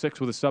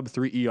 12-6 with a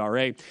sub-3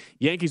 ERA.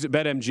 Yankees at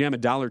BetMGM,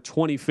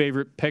 $1.20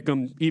 favorite. Pick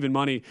 'em, even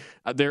money.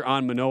 They're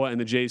on Manoah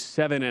and the Jays,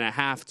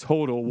 7.5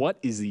 total. What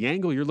is the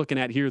angle you're looking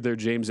at here there,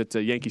 James, at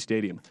Yankee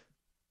Stadium?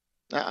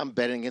 I'm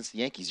betting against the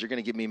Yankees. You're going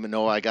to give me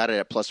Manoah. I got it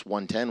at plus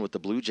 110 with the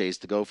Blue Jays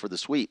to go for the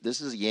sweep. This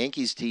is a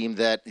Yankees team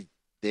that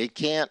they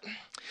can't,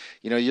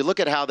 you look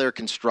at how they're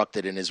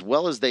constructed, and as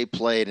well as they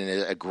played,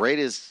 and a great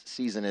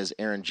season as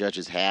Aaron Judge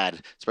has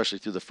had, especially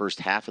through the first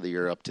half of the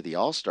year up to the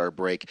All-Star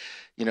break,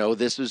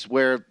 this is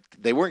where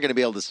they weren't going to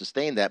be able to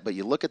sustain that. But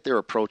you look at their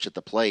approach at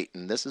the plate,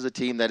 and this is a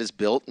team that is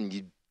built,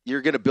 and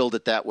you're going to build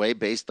it that way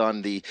based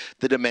on the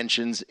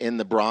dimensions in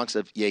the Bronx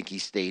of Yankee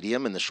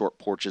Stadium and the short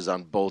porches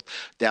on both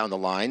down the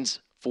lines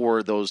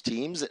for those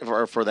teams,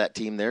 or for that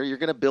team there. You're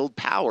going to build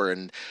power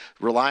and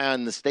rely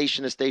on the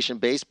station-to-station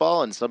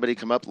baseball and somebody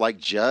come up like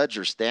Judge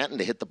or Stanton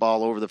to hit the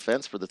ball over the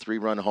fence for the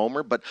 3-run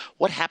homer. But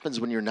what happens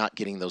when you're not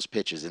getting those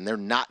pitches and they're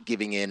not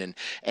giving in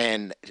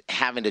and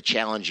having to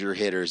challenge your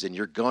hitters, and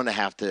you're going to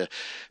have to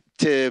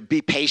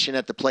be patient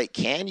at the plate?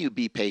 Can you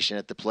be patient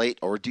at the plate,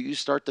 or do you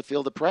start to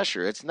feel the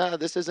pressure?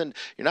 You're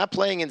not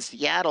playing in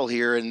Seattle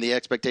here and the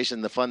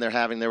expectation, the fun they're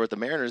having there with the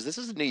Mariners. This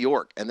is New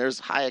York, and there's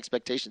high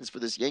expectations for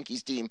this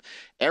Yankees team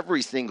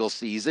every single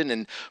season,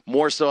 and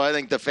more so I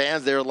think the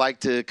fans there like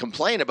to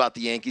complain about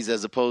the Yankees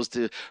as opposed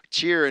to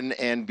cheer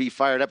and be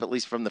fired up, at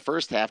least from the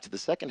first half to the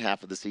second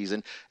half of the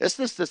season. It's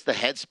just the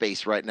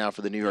headspace right now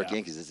for the New York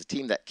Yankees. It's a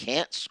team that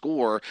can't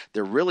score.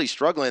 They're really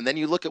struggling. And then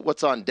you look at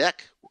what's on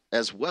deck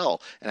as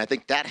well. And I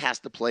think that has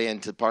to play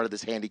into part of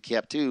this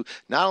handicap too,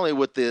 not only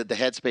with the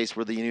headspace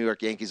where the New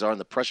York Yankees are and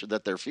the pressure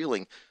that they're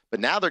feeling, but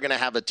now they're going to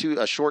have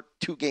a short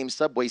 2-game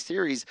Subway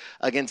Series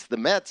against the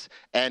Mets,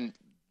 and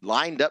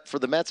lined up for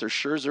the Mets are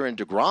Scherzer and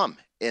DeGrom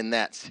in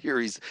that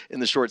series, in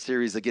the short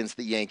series against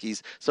the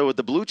Yankees. So with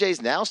the Blue Jays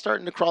now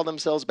starting to crawl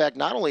themselves back,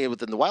 not only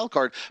within the wild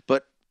card,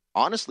 but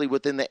honestly,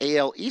 within the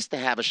AL East to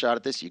have a shot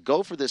at this, you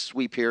go for this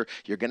sweep here.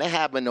 You're going to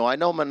have Manoah. I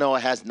know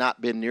Manoah has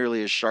not been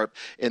nearly as sharp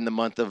in the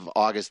month of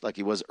August like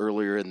he was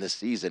earlier in this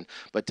season.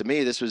 But to me,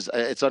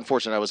 it's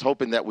unfortunate. I was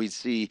hoping that we'd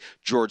see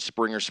George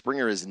Springer.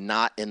 Springer is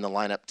not in the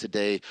lineup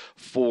today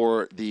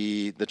for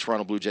the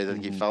Toronto Blue Jays. I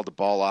think he fouled the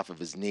ball off of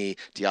his knee.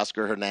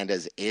 Teoscar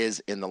Hernandez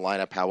is in the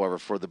lineup, however,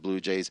 for the Blue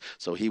Jays.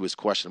 So he was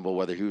questionable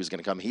whether he was going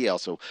to come. He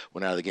also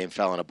went out of the game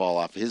fouling a ball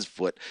off his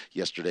foot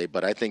yesterday.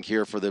 But I think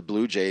here for the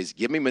Blue Jays,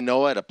 give me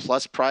Manoah at a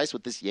plus price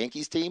with this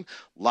Yankees team.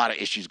 A lot of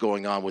issues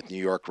going on with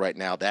New York right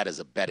now. That is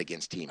a bet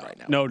against team right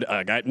now.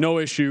 No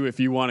issue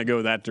if you want to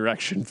go that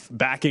direction.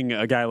 Backing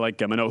a guy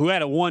like Manoah, who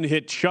had a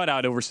one-hit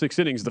shutout over 6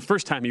 innings the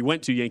first time he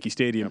went to Yankee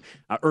Stadium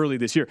early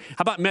this year.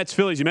 How about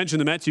Mets-Phillies? You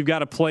mentioned the Mets. You've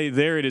got a play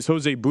there. It is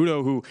Jose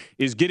Butto, who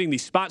is getting the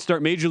spot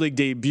start Major League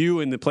debut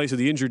in the place of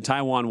the injured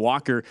Taijuan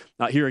Walker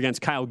here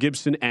against Kyle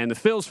Gibson and the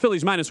Phils.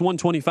 Phillies minus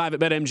 125 at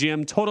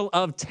BetMGM. Total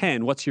of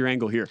 10. What's your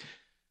angle here?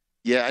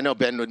 Yeah, I know,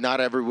 Ben, not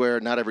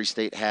every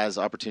state has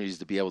opportunities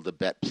to be able to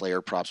bet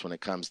player props when it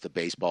comes to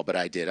baseball, but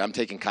I did. I'm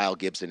taking Kyle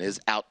Gibson. His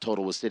out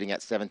total was sitting at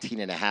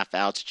 17.5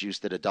 outs,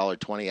 juiced at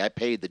 $1.20. I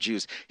paid the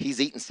juice.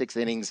 He's eaten 6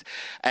 innings,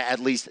 at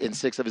least in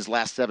 6 of his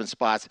last 7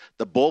 spots.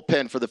 The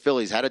bullpen for the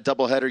Phillies had a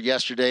doubleheader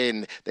yesterday,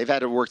 and they've had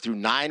to work through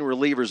 9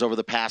 relievers over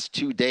the past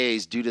 2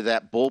 days due to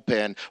that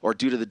bullpen, or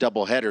due to the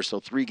doubleheader, so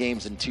 3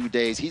 games in 2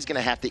 days. He's going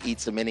to have to eat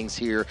some innings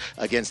here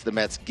against the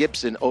Mets.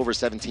 Gibson over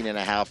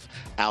 17.5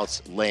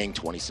 outs, laying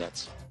 20 cents.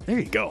 There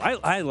you go.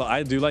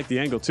 I do like the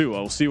angle, too.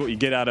 We'll see what you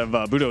get out of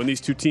Butto. And these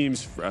two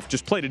teams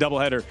just played a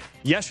doubleheader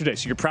yesterday,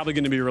 so you're probably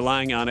going to be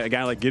relying on a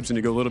guy like Gibson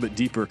to go a little bit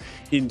deeper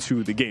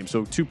into the game.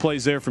 So 2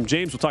 plays there from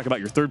James. We'll talk about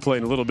your third play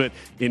in a little bit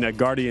in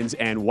Guardians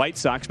and White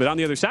Sox. But on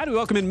the other side, we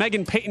welcome in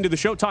Megan Payton to the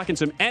show, talking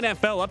some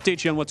NFL,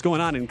 update you on what's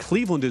going on in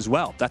Cleveland as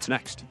well. That's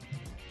next.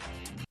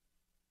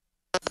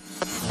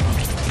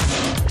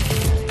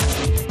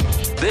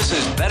 This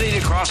is Betting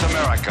Across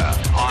America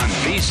on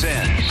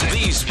VSiN,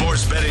 the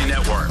Sports Betting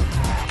Network.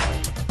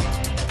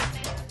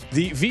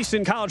 The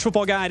VSiN College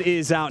Football Guide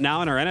is out now,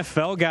 and our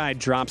NFL Guide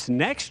drops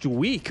next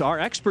week. Our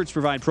experts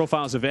provide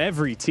profiles of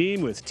every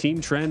team with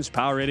team trends,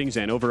 power ratings,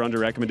 and over-under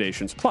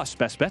recommendations, plus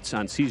best bets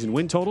on season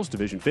win totals,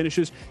 division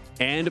finishes,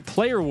 and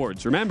player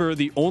awards. Remember,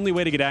 the only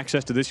way to get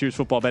access to this year's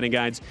football betting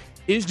guides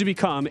is to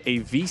become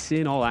a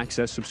VSiN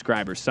All-Access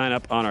subscriber. Sign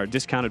up on our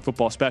discounted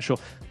football special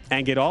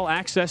and get all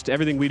access to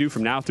everything we do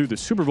from now through the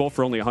Super Bowl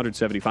for only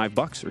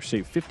 $175, or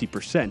save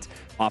 50%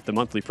 off the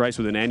monthly price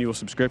with an annual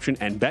subscription,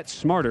 and bet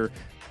smarter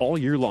all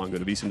year long. Go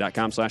to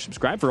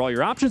VSiN.com/subscribe for all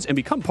your options and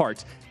become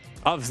part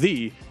of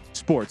the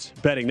Sports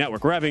Betting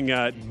Network. We're having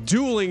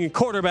dueling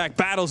quarterback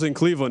battles in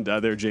Cleveland.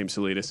 There, James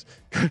Salinas.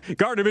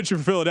 Gardner Minshew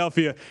for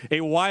Philadelphia.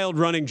 A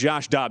wild-running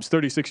Josh Dobbs,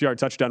 36-yard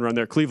touchdown run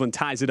there. Cleveland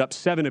ties it up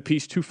 7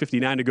 apiece,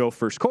 2:59 to go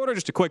first quarter.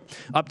 Just a quick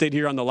update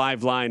here on the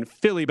live line.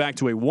 Philly back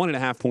to a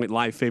 1.5-point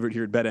live favorite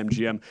here at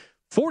BetMGM.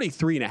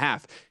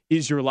 43.5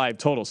 is your live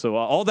total. So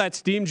all that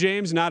steam,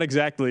 James, not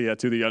exactly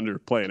to the under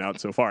playing out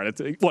so far.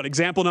 That's what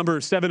example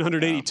number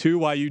 782.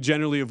 Why you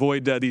generally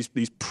avoid these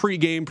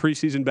pre-game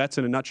preseason bets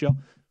in a nutshell.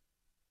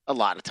 A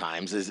lot of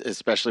times,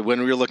 especially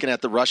when we're looking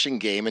at the rushing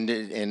game,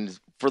 and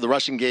for the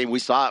rushing game, we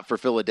saw it for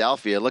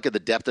Philadelphia. Look at the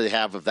depth they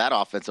have of that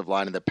offensive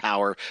line and the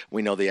power.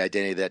 We know the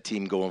identity of that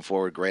team going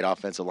forward. Great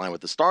offensive line with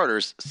the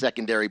starters.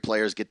 Secondary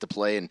players get to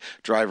play and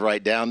drive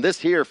right down. This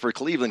here for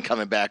Cleveland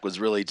coming back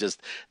was really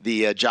just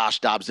the Josh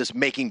Dobbs just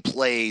making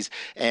plays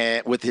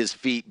and with his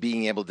feet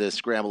being able to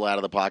scramble out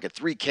of the pocket.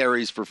 3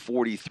 carries for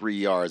 43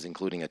 yards,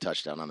 including a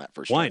touchdown on that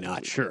first. Why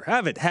not? Sure.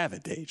 Have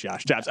it day,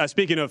 Josh Dobbs.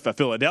 Speaking of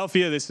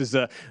Philadelphia, this is,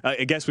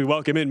 I guess we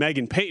welcome in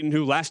Megan Payton,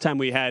 who last time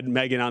we had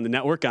Megan on the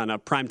network on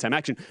Primetime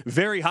Action,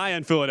 very high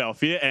on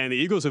Philadelphia, and the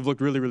Eagles have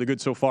looked really, really good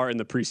so far in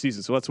the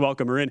preseason. So let's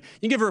welcome her in.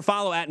 You can give her a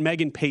follow at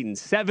Megan Payton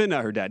 7.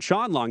 Her dad,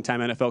 Sean,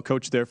 longtime NFL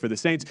coach there for the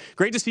Saints.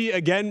 Great to see you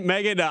again,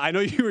 Megan. I know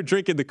you were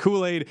drinking the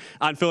Kool-Aid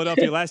on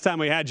Philadelphia last time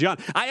we had you on.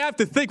 I have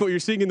to think what you're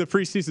seeing in the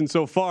preseason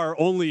so far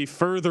only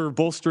further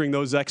bolstering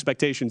those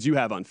expectations you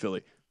have on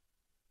Philly.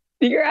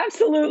 You're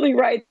absolutely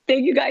right.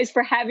 Thank you guys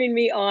for having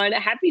me on.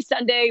 Happy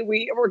Sunday.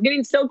 We're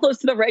getting so close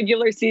to the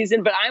regular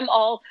season, but I'm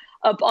all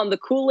up on the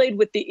Kool-Aid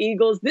with the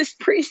Eagles. This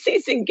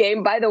preseason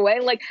game, by the way,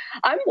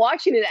 I'm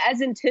watching it as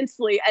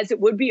intensely as it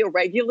would be a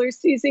regular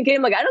season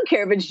game. I don't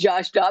care if it's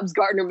Josh Dobbs,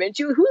 Gardner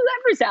Minshew,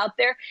 whoever's out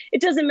there.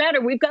 It doesn't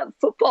matter. We've got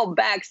football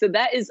back, so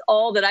that is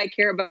all that I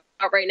care about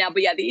right now.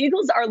 But yeah, the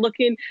Eagles are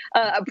looking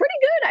pretty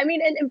good. I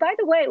mean, and by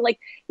the way,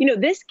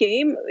 this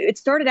game, it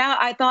started out,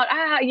 I thought,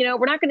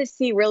 we're not going to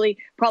see really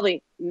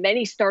probably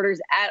many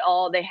starters at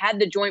all. They had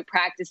the joint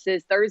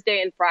practices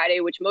Thursday and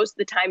Friday, which most of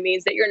the time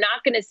means that you're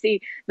not going to see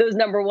those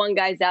number one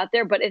guys out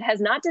there, but it has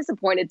not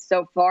disappointed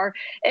so far.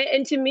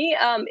 And to me,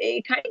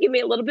 it kind of gave me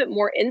a little bit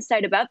more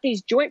insight about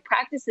these joint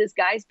practices,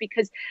 guys,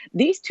 because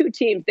these two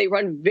teams, they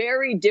run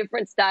very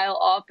different style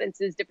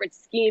offenses, different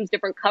schemes,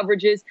 different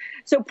coverages.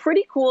 So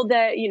pretty cool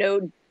that,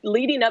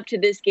 leading up to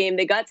this game,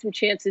 they got some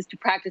chances to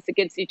practice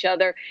against each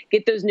other,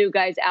 get those new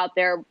guys out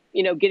there,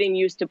 getting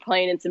used to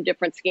playing in some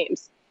different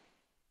schemes.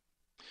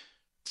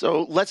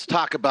 So let's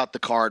talk about the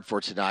card for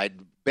tonight.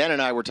 Ben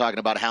and I were talking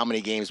about how many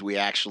games we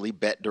actually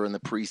bet during the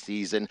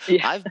preseason.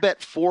 Yeah. I've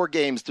bet 4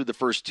 games through the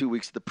first 2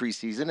 weeks of the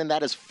preseason, and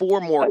that is 4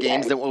 more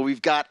games than what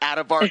we've got out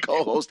of our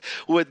co-host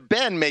with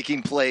Ben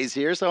making plays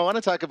here. So I want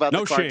to talk about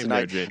the card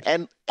tonight. There,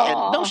 and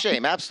no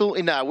shame,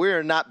 absolutely not.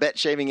 We're not bet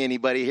shaming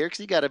anybody here because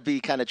you got to be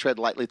kind of tread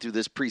lightly through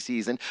this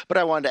preseason. But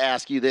I wanted to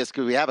ask you this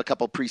because we have a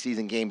couple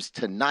preseason games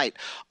tonight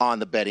on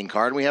the betting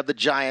card. And we have the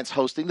Giants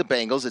hosting the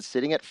Bengals. It's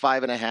sitting at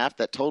 5.5.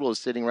 That total is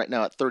sitting right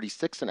now at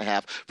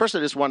 36.5. First, I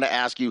just wanted to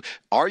ask you,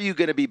 are you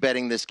going to be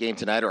betting this game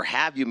tonight, or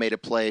have you made a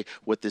play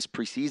with this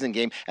preseason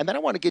game? And then I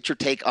want to get your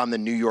take on the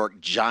New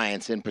York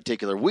Giants in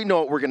particular. We know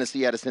what we're going to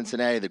see out of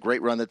Cincinnati, the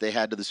great run that they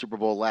had to the Super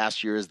Bowl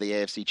last year as the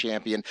AFC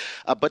champion.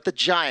 But the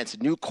Giants,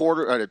 new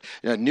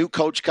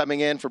coach coming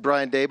in for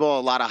Brian Daboll,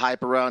 a lot of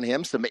hype around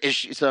him,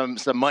 some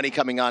money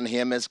coming on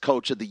him as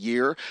coach of the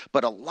year,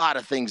 but a lot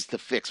of things to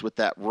fix with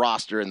that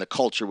roster and the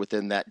culture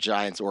within that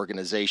Giants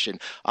organization.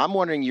 I'm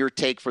wondering your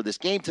take for this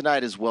game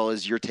tonight, as well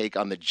as your take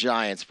on the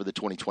Giants for the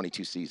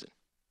 2022 season.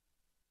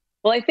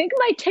 Well, I think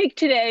my take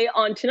today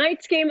on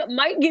tonight's game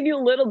might give you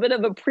a little bit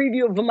of a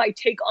preview of my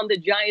take on the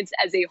Giants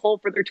as a whole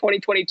for their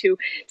 2022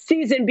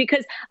 season,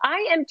 because I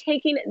am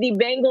taking the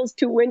Bengals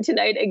to win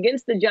tonight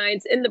against the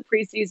Giants in the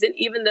preseason,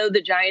 even though the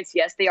Giants,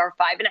 yes, they are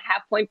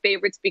 5.5-point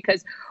favorites,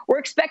 because we're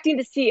expecting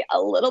to see a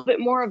little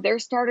bit more of their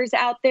starters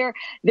out there.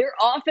 Their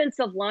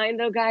offensive line,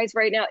 though, guys,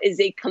 right now is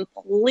a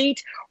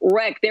complete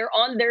wreck. They're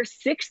on their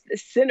 6th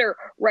center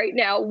right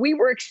now. We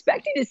were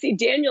expecting to see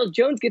Daniel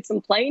Jones get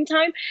some playing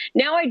time.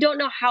 Now I don't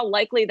know how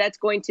likely that's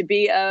going to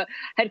be.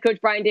 Head coach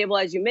Brian Daboll,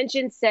 as you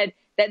mentioned, said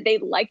that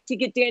they'd like to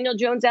get Daniel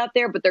Jones out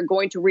there, but they're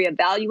going to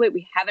reevaluate.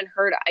 We haven't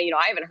heard, I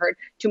haven't heard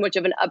too much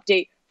of an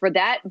update for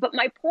that. But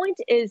my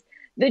point is,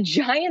 the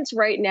Giants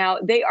right now,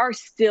 they are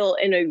still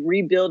in a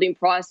rebuilding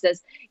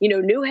process.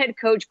 New head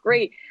coach,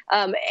 great.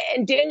 And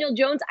Daniel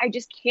Jones, I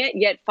just can't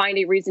yet find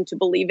a reason to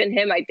believe in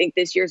him. I think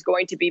this year is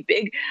going to be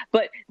big.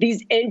 But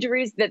these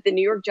injuries that the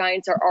New York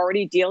Giants are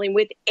already dealing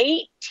with,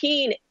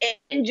 18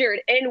 injured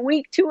in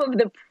week 2 of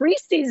the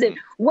preseason.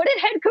 What did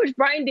head coach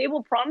Brian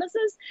Daboll promise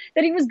us?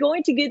 That he was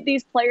going to get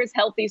these players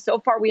healthy. So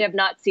far, we have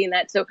not seen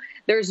that. So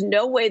there's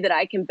no way that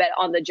I can bet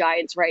on the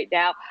Giants right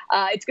now.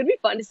 It's going to be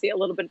fun to see a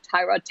little bit of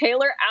Tyrod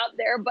Taylor out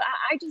there. But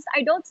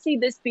I don't see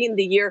this being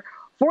the year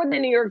for the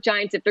New York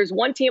Giants. If there's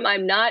one team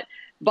I'm not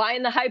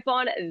buying the hype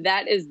on,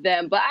 that is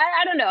them. But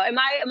I don't know. Am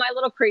I a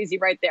little crazy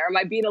right there? Am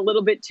I being a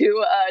little bit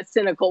too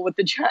cynical with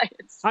the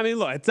Giants? I mean,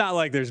 look, it's not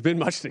like there's been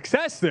much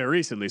success there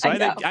recently. So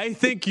I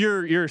think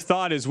your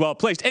thought is well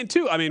placed. And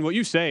two, I mean, what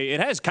you say, it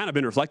has kind of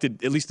been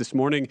reflected, at least this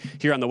morning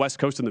here on the West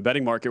Coast in the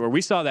betting market, where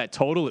we saw that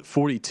total at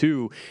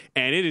 42,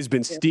 and it has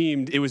been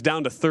steamed. It was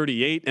down to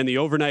 38, and the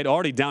overnight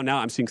already down now.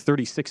 I'm seeing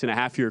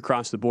 36.5 here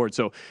across the board.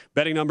 So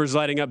betting numbers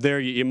lighting up there.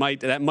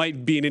 That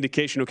might be an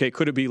indication. Okay,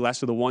 could it be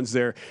less of the ones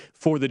there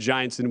for the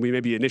Giants Giants than we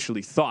maybe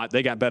initially thought.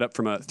 They got bet up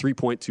from a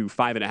 3-point to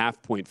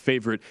 5.5-point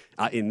favorite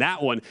in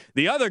that one.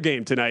 The other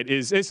game tonight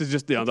is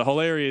just the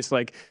hilarious,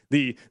 like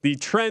the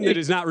trend that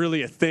is not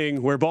really a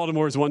thing, where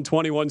Baltimore's won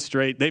 21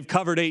 straight. They've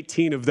covered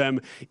 18 of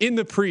them in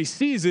the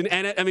preseason.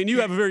 And I mean,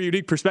 you have a very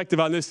unique perspective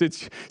on this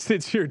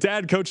since your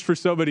dad coached for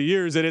so many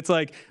years. And it's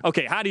like,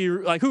 okay, how do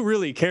you, like, who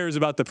really cares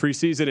about the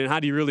preseason and how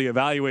do you really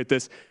evaluate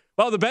this?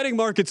 Well, the betting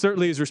market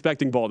certainly is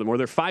respecting Baltimore.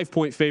 They're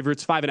 5-point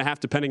favorites, 5.5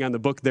 depending on the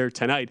book there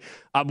tonight.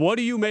 What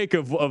do you make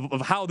of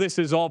how this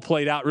has all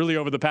played out really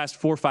over the past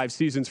 4 or 5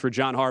 seasons for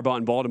John Harbaugh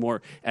and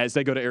Baltimore as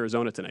they go to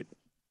Arizona tonight?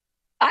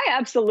 I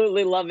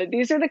absolutely love it.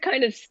 These are the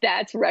kind of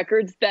stats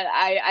records that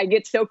I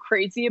get so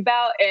crazy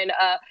about. And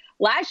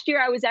last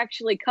year I was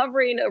actually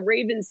covering a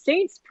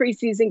Ravens-Saints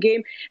preseason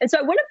game. And so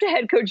I went up to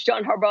head coach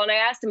John Harbaugh and I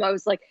asked him, I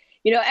was like,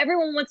 you know,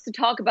 everyone wants to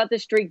talk about the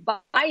streak, buy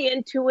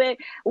into it.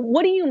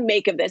 What do you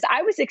make of this?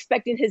 I was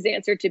expecting his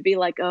answer to be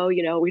like, oh,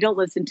 you know, we don't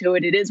listen to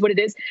it. It is what it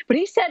is. But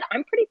he said,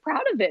 I'm pretty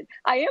proud of it.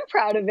 I am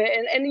proud of it.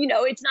 And you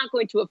know, it's not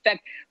going to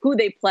affect who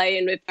they play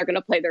and if they're going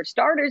to play their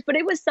starters. But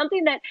it was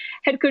something that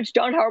head coach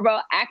John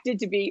Harbaugh acted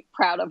to be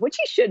proud of, which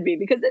he should be,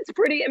 because it's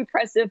pretty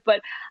impressive. But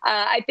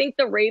I think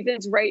the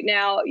Ravens right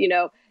now, you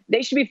know,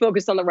 they should be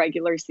focused on the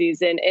regular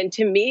season. And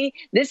to me,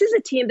 this is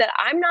a team that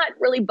I'm not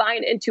really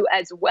buying into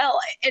as well.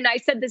 And I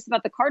said this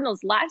about the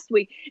Cardinals last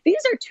week. These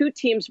are 2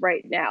 teams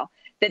right now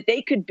that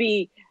they could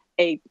be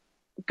a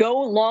go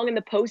long in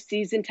the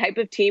postseason type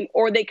of team,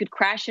 or they could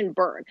crash and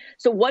burn.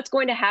 So what's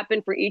going to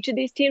happen for each of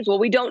these teams? Well,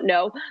 we don't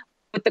know.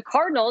 With the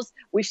Cardinals,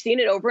 we've seen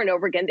it over and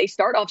over again. They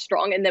start off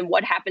strong, and then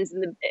what happens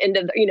in the end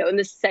of, you know, in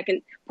the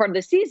second part of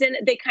the season,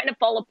 they kind of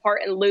fall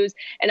apart and lose.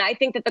 And I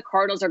think that the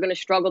Cardinals are going to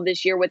struggle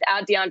this year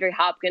without DeAndre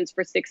Hopkins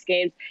for 6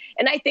 games.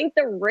 And I think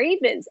the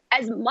Ravens,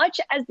 as much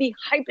as the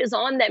hype is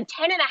on them,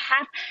 10.5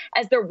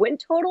 as their win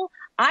total,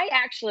 I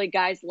actually,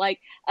 guys, like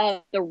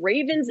the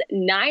Ravens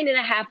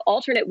 9.5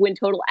 alternate win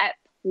total at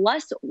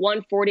plus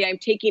 140. I'm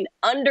taking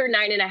under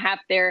 9.5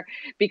 there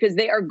because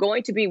they are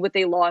going to be with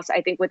a loss,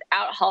 I think,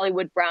 without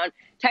Hollywood Brown.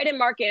 Tight end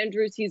Mark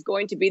Andrews, he's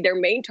going to be their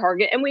main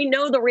target. And we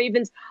know the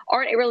Ravens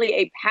aren't really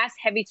a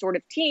pass-heavy sort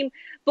of team.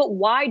 But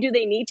why do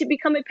they need to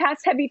become a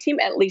pass-heavy team,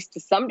 at least to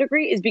some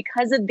degree, is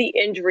because of the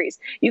injuries.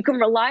 You can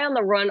rely on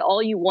the run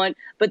all you want,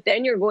 but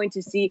then you're going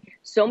to see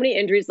so many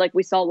injuries like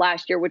we saw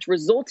last year, which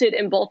resulted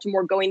in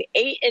Baltimore going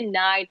 8-9.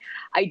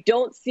 I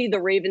don't see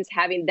the Ravens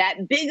having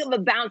that big of a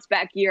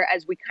bounce-back year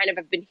as we kind of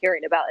have been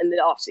hearing about in the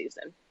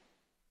offseason.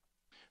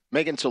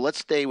 Megan, so let's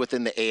stay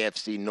within the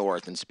AFC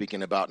North. And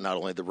speaking about not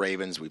only the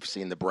Ravens, we've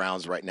seen the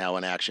Browns right now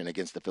in action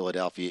against the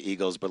Philadelphia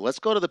Eagles, but let's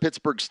go to the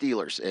Pittsburgh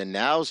Steelers. And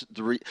now's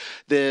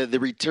the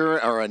return,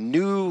 or a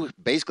new,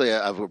 basically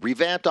a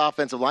revamped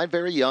offensive line,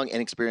 very young,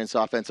 inexperienced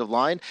offensive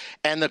line,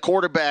 and the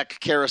quarterback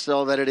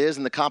carousel that it is,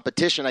 and the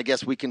competition, I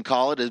guess we can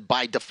call it, is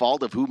by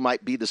default of who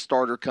might be the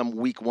starter come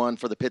week 1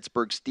 for the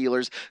Pittsburgh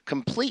Steelers.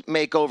 Complete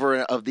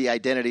makeover of the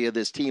identity of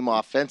this team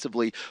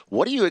offensively.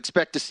 What do you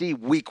expect to see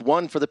week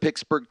 1 for the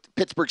Pittsburgh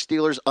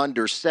Steelers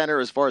under center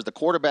as far as the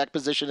quarterback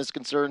position is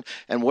concerned?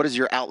 And what is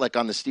your outlook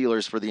on the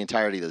Steelers for the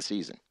entirety of the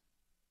season?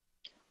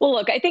 Well,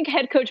 look, I think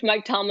head coach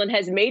Mike Tomlin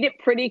has made it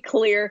pretty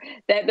clear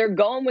that they're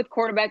going with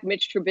quarterback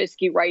Mitch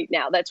Trubisky right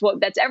now.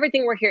 That's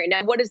everything we're hearing.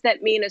 Now, what does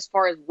that mean as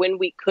far as when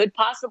we could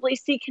possibly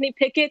see Kenny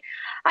Pickett?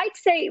 I'd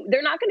say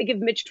they're not going to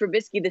give Mitch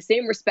Trubisky the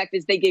same respect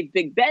as they gave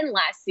Big Ben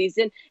last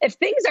season. If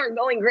things aren't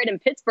going great in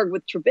Pittsburgh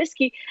with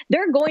Trubisky,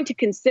 they're going to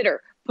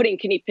consider putting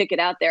Kenny Pickett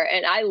out there.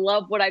 And I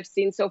love what I've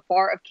seen so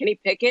far of Kenny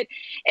Pickett.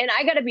 And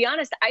I got to be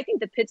honest, I think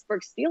the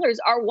Pittsburgh Steelers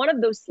are one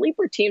of those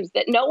sleeper teams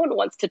that no one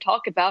wants to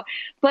talk about.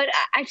 But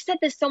I've said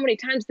this so many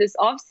times this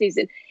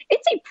offseason.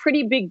 It's a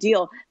pretty big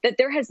deal that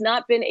there has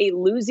not been a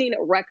losing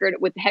record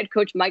with head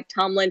coach Mike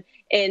Tomlin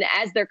and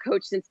as their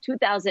coach since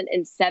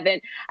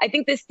 2007. I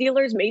think the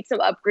Steelers made some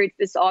upgrades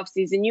this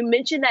offseason. You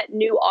mentioned that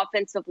new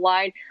offensive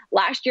line.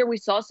 Last year, we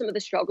saw some of the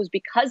struggles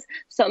because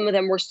some of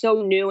them were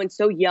so new and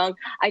so young.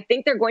 I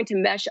think they're going to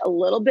mesh a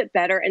little bit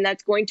better, and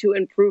that's going to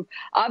improve,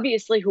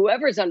 obviously,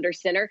 whoever's under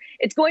center.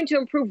 It's going to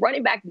improve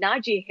running back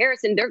Najee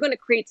Harris, and they're going to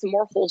create some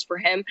more holes for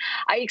him.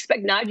 I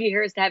expect Najee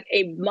Harris to have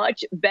a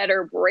much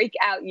better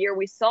breakout year.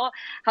 We saw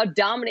how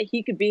dominant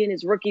he could be in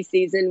his rookie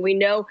season. We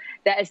know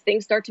that as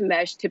things start to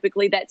mesh,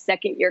 typically that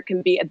second year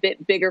can be a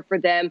bit bigger for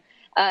them.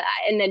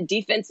 And then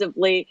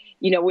defensively,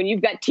 you know, when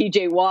you've got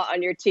TJ Watt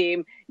on your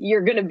team,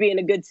 you're going to be in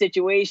a good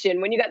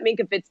situation. When you got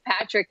Minkah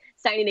Fitzpatrick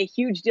signing a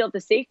huge deal at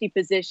the safety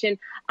position,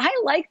 I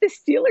like the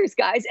Steelers,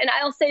 guys. And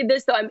I'll say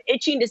this, though, I'm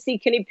itching to see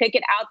Kenny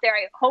Pickett out there.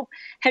 I hope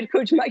head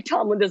coach Mike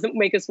Tomlin doesn't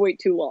make us wait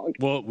too long.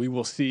 Well, we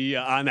will see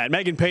on that.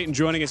 Megan Payton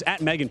joining us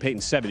at Megan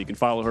Payton7. You can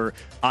follow her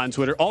on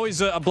Twitter.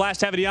 Always a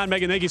blast having you on,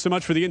 Megan. Thank you so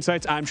much for the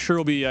insights. I'm sure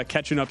we'll be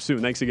catching up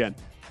soon. Thanks again.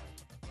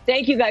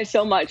 Thank you guys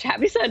so much.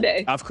 Happy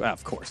Sunday. Of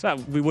course.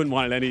 We wouldn't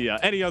want it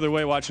any other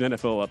way watching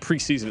NFL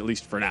preseason, at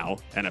least for now.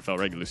 NFL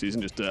regular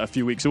season, just a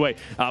few weeks away.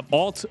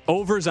 Alt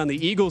overs on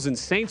the Eagles and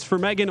Saints for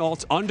Megan.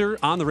 Alt under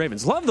on the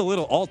Ravens. Love the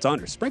little alt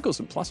under. Sprinkle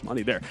some plus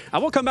money there.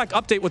 We'll come back to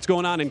update what's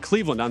going on in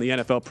Cleveland on the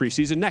NFL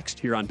preseason next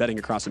here on Betting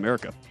Across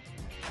America.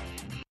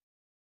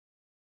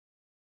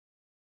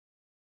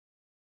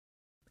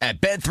 At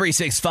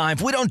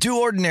Bet365, we don't do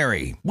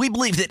ordinary. We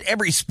believe that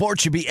every sport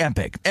should be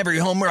epic. Every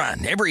home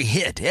run, every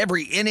hit,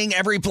 every inning,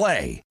 every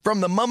play. From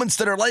the moments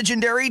that are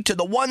legendary to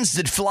the ones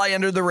that fly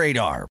under the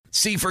radar.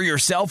 See for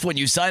yourself when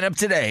you sign up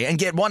today and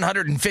get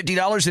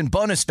 $150 in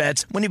bonus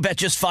bets when you bet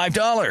just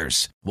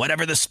 $5.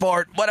 Whatever the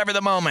sport, whatever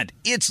the moment,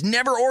 it's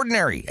never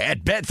ordinary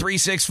at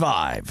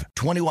Bet365.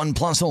 21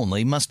 plus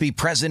only. Must be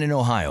present in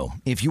Ohio.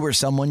 If you or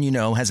someone you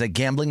know has a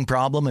gambling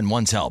problem and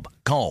wants help,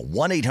 call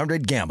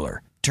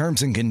 1-800-GAMBLER.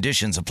 Terms and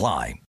conditions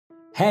apply.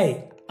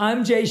 Hey,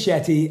 I'm Jay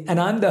Shetty, and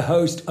I'm the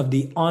host of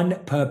the On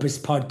Purpose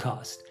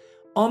podcast.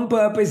 On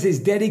Purpose is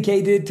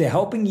dedicated to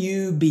helping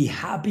you be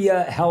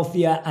happier,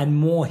 healthier, and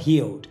more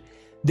healed.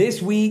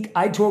 This week,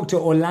 I talked to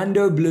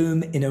Orlando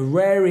Bloom in a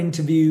rare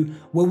interview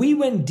where we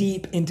went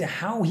deep into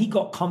how he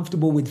got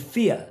comfortable with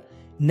fear,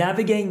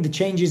 navigating the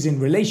changes in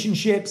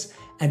relationships,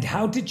 and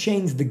how to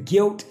change the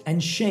guilt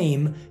and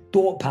shame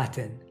thought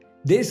pattern.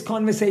 This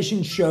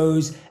conversation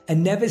shows a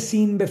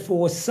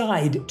never-seen-before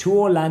side to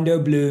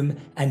Orlando Bloom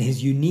and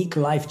his unique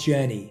life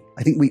journey.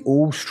 I think we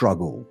all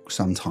struggle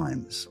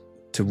sometimes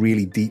to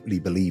really deeply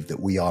believe that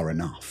we are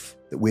enough,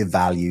 that we're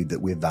valued, that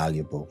we're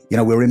valuable. You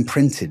know, we're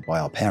imprinted by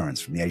our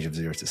parents from the age of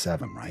 0 to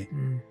 7, right?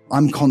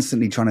 I'm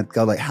constantly trying to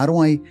go like, how do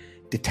I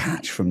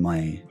detach from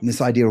this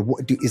idea of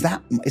is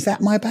that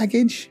my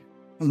baggage?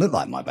 It doesn't look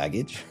like my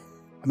baggage.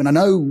 I mean, I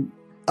know,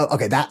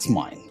 okay, that's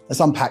mine.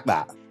 Let's unpack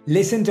that.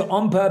 Listen to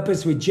On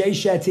Purpose with Jay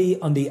Shetty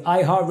on the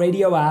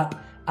iHeartRadio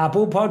app,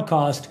 Apple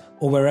Podcast,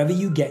 or wherever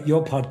you get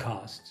your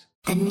podcasts.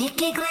 The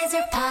Nikki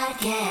Glaser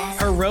Podcast.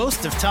 Her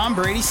roast of Tom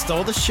Brady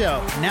stole the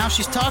show. Now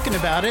she's talking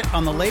about it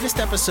on the latest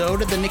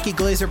episode of the Nikki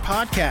Glaser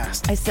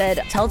Podcast. I said,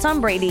 tell Tom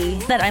Brady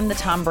that I'm the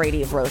Tom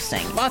Brady of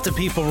roasting. Lots of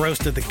people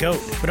roasted the GOAT,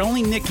 but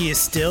only Nikki is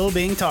still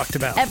being talked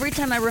about. Every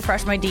time I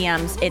refresh my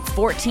DMs, it's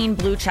 14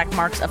 blue check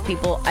marks of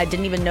people I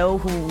didn't even know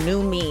who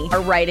knew me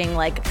are writing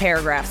like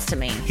paragraphs to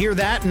me. Hear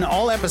that in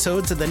all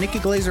episodes of the Nikki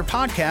Glaser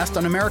Podcast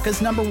on America's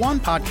 #1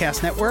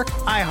 podcast network,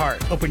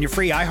 iHeart. Open your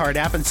free iHeart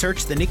app and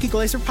search the Nikki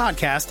Glaser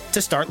Podcast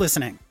to start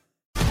listening.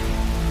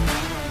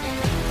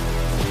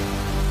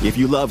 If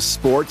you love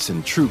sports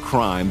and true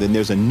crime, then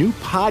there's a new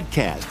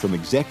podcast from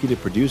executive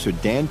producer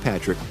Dan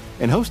Patrick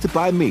and hosted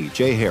by me,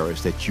 Jay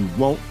Harris, that you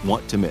won't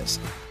want to miss.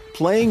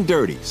 Playing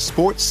Dirty: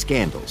 Sports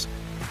Scandals.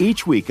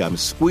 Each week, I'm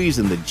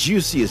squeezing the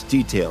juiciest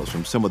details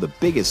from some of the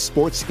biggest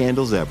sports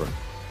scandals ever.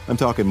 I'm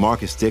talking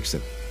Marcus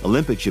Dixon,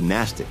 Olympic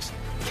gymnastics,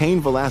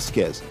 Cain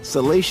Velasquez,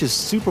 salacious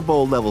Super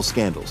Bowl-level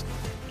scandals.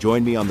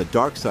 Join me on the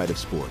dark side of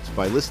sports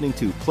by listening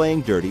to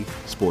Playing Dirty: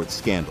 Sports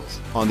Scandals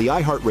on the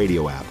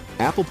iHeartRadio app,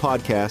 Apple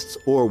Podcasts,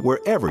 or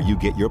wherever you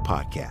get your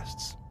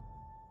podcasts.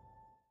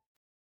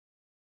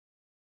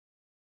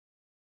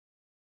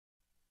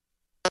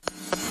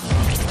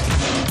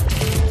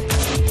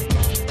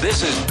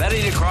 This is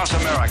Betting Across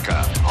America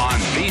on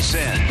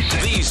VSiN,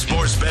 the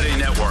Sports Betting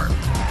Network.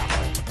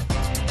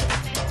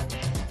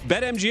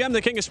 BetMGM,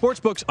 the king of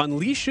sportsbooks,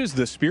 unleashes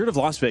the spirit of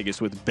Las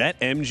Vegas with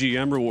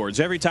BetMGM rewards.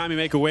 Every time you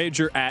make a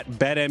wager at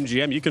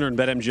BetMGM, you can earn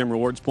BetMGM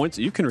rewards points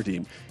that you can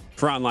redeem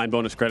for online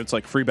bonus credits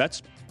like free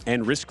bets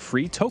and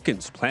risk-free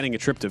tokens. Planning a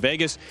trip to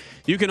Vegas,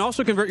 you can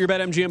also convert your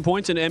BetMGM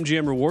points into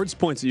MGM rewards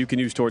points that you can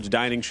use towards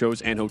dining,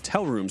 shows, and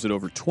hotel rooms at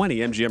over 20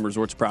 MGM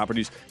Resorts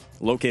properties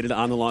located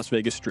on the Las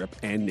Vegas Strip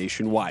and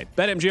nationwide.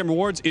 BetMGM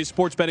Rewards is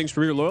sports betting's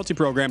premier loyalty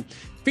program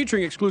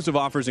featuring exclusive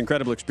offers,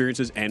 incredible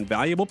experiences, and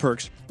valuable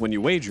perks when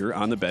you wager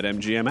on the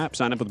BetMGM app.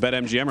 Sign up with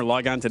BetMGM or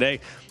log on today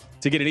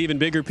to get an even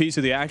bigger piece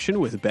of the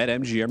action with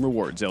BetMGM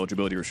Rewards.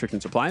 Eligibility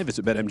restrictions apply.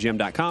 Visit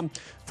BetMGM.com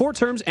for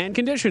terms and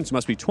conditions.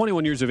 Must be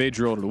 21 years of age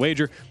or older to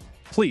wager.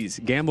 Please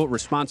gamble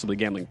responsibly.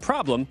 Gambling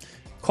problem?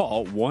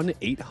 Call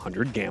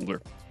 1-800-GAMBLER.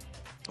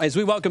 As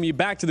we welcome you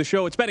back to the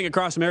show, it's Betting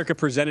Across America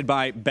presented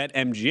by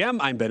BetMGM.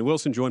 I'm Ben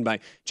Wilson, joined by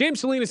James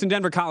Salinas in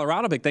Denver,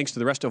 Colorado. Big thanks to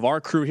the rest of our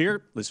crew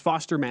here. Liz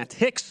Foster, Matt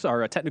Hicks,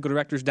 our technical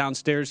directors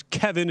downstairs.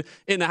 Kevin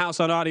in the house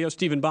on audio.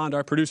 Stephen Bond,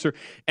 our producer.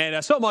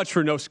 And so much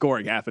for no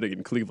scoring happening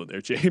in Cleveland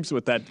there, James,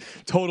 with that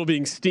total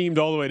being steamed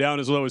all the way down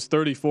as low as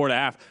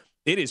 34.5.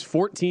 It is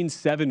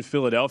 14-7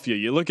 Philadelphia.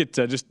 You look at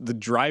just the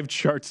drive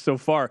charts so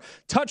far.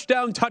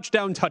 Touchdown,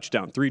 touchdown,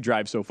 touchdown. 3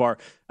 drives so far.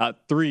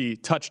 3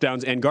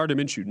 touchdowns. And Gardner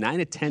Minshew,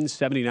 9 of 10,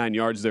 79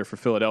 yards there for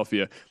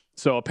Philadelphia.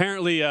 So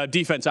apparently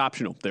defense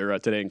optional there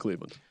today in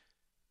Cleveland.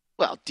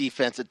 Well,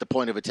 defense at the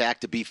point of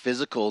attack to be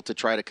physical to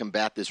try to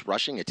combat this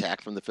rushing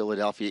attack from the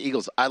Philadelphia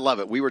Eagles. I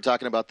love it. We were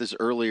talking about this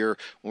earlier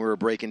when we were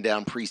breaking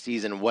down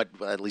preseason. What,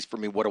 at least for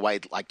me, what do I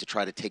like to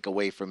try to take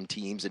away from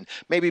teams and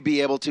maybe be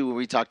able to, when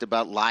we talked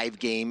about live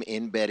game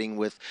in betting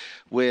with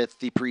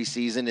the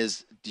preseason,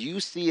 is do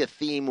you see a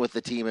theme with the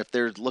team if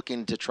they're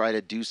looking to try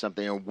to do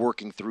something or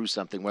working through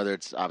something, whether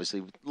it's obviously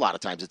a lot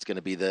of times it's going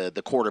to be the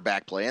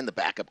quarterback play and the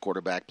backup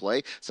quarterback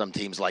play. Some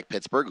teams like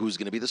Pittsburgh, who's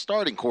going to be the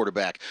starting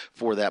quarterback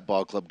for that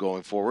ball club going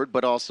going forward,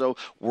 but also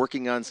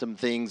working on some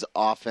things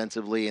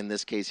offensively, in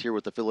this case here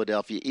with the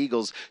Philadelphia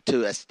Eagles,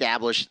 to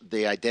establish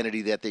the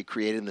identity that they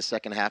created in the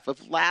second half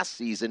of last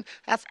season.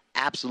 That's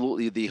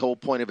absolutely the whole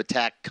point of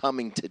attack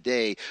coming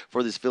today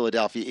for this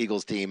Philadelphia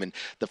Eagles team. And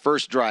the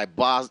first drive,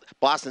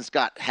 Boston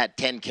Scott had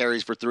 10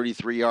 carries for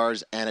 33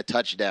 yards and a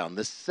touchdown.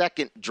 The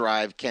second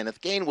drive,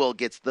 Kenneth Gainwell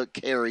gets the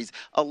carries,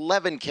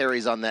 11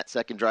 carries on that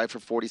second drive for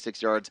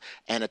 46 yards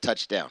and a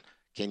touchdown.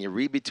 Can you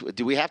read between?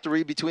 Do we have to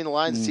read between the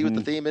lines and see what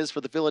the theme is for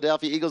the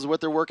Philadelphia Eagles,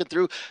 what they're working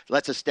through?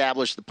 Let's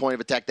establish the point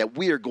of attack that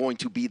we are going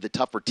to be the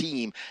tougher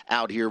team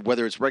out here,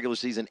 whether it's regular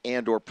season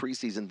and or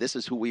preseason. This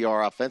is who we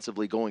are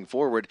offensively going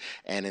forward.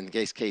 And in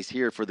this case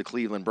here for the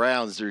Cleveland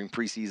Browns during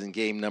preseason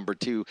game number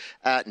 2,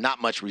 not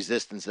much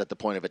resistance at the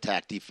point of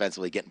attack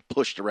defensively, getting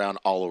pushed around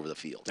all over the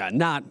field.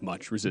 Not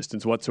much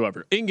resistance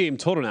whatsoever. In-game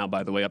total now,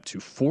 by the way, up to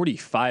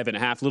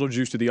 45.5. Little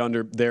juice to the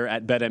under there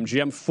at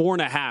BetMGM.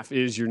 4.5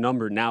 is your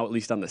number now, at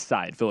least on the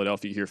side.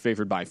 Philadelphia here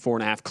favored by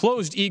 4.5.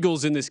 Closed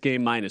Eagles in this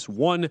game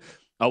 -1,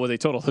 with a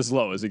total as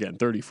low as, again,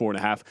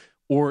 34.5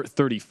 or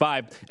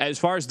 35. As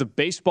far as the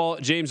baseball,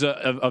 James,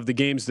 of the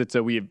games that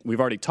we've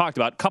already talked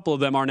about, a couple of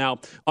them are now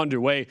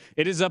underway.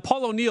 It is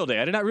Paul O'Neill Day.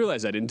 I did not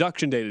realize that.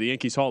 Induction day to the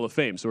Yankees Hall of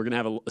Fame. So we're going to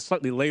have a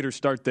slightly later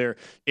start there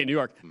in New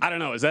York. I don't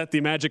know. Is that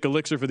the magic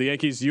elixir for the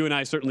Yankees? You and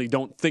I certainly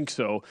don't think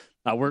so.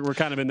 We're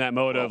kind of in that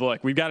mode of,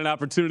 like, we've got an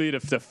opportunity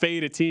to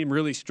fade a team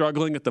really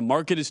struggling, that the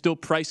market is still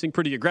pricing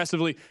pretty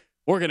aggressively.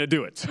 We're going to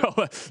do it. So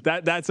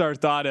that's our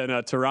thought in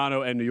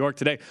Toronto and New York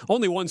today.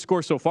 Only one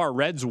score so far.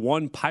 Reds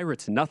 1,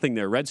 Pirates 0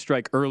 there. Reds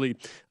strike early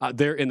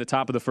there in the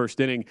top of the first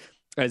inning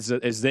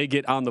as they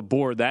get on the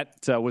board. That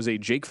was a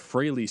Jake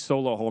Fraley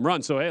solo home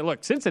run. So, hey,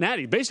 look,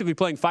 Cincinnati basically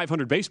playing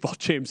 500 baseball,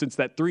 James, since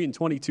that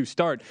 3-22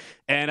 start.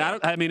 And,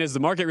 I mean, has the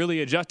market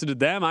really adjusted to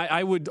them?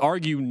 I would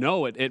argue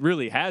no, it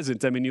really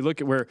hasn't. I mean, you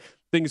look at where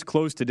things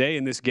closed today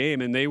in this game,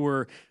 and they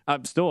were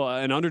still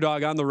an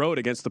underdog on the road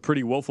against the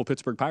pretty woeful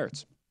Pittsburgh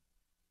Pirates.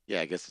 Yeah,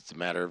 I guess it's a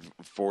matter of,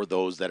 for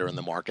those that are in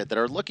the market that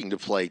are looking to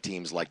play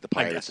teams like the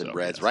Pirates and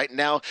Reds. Yes.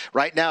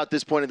 Right now at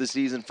this point of the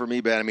season for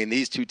me, Ben, I mean,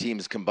 these two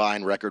teams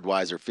combined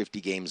record-wise are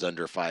 50 games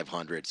under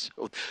 500.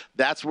 So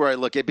that's where I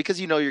look at, because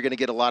you're going to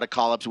get a lot of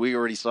call-ups. We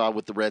already saw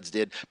what the Reds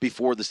did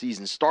before the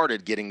season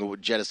started,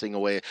 jettisoning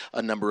away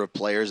a number of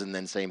players, and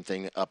then same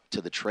thing up to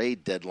the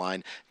trade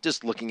deadline,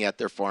 just looking at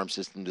their farm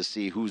system to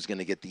see who's going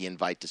to get the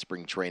invite to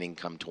spring training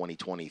come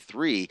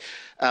 2023.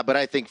 But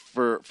I think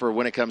for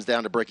when it comes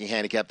down to breaking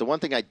handicap, the one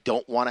thing I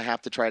don't want to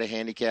have to try to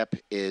handicap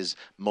is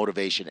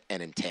motivation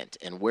and intent.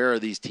 And where are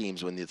these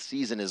teams when the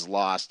season is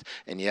lost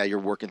and, you're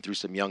working through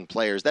some young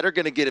players that are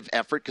going to give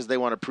effort because they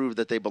want to prove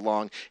that they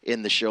belong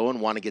in the show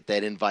and want to get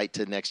that invite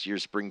to next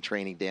year's spring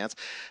training dance.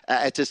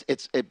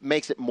 It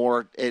makes it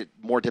more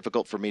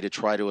difficult for me to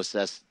try to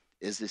assess,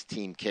 is this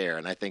team care?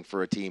 And I think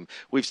for a team,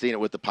 we've seen it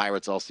with the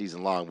Pirates all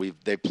season long.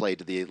 They played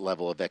to the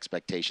level of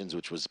expectations,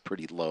 which was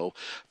pretty low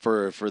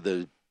for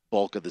the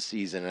bulk of the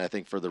season. And I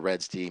think for the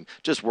Reds team,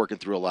 just working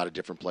through a lot of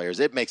different players,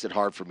 it makes it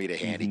hard for me to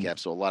handicap.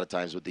 So a lot of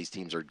times when these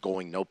teams are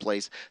going no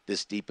place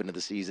this deep into the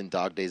season,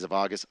 dog days of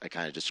August, I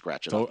kind of just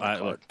scratch it off my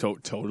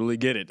card. Totally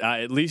get it.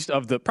 At least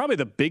of probably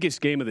the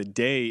biggest game of the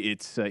day,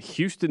 it's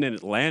Houston and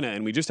Atlanta,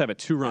 and we just have a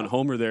 2-run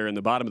homer there in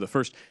the bottom of the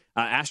first.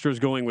 Astros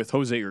going with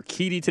Jose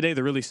Urquidy today,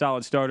 the really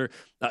solid starter.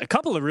 A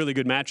couple of really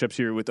good matchups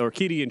here with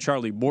Urquidy and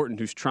Charlie Morton,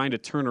 who's trying to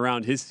turn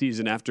around his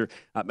season after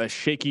a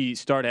shaky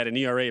start, had an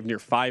ERA of near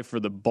 5 for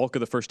the bulk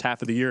of the first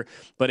half of the year.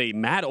 But a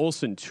Matt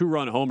Olson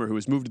 2-run homer who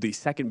has moved to the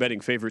second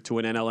betting favorite to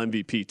an NL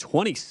MVP.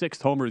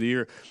 26th homer of the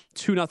year.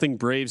 2-0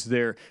 Braves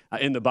there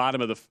in the bottom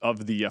of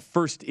the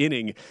first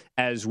inning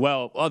as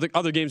well.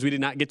 Other games we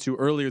did not get to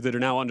earlier that are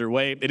now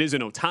underway. It is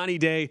an Ohtani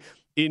day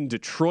in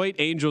Detroit.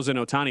 Angels and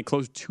Ohtani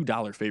closed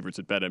 $2 favorites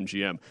at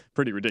BetMGM.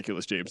 Pretty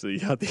ridiculous, James.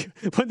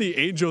 When the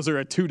Angels are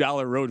a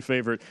 $2 road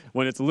favorite,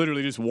 when it's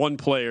literally just one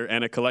player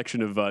and a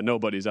collection of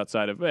nobodies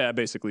outside of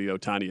basically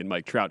Ohtani and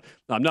Mike Trout.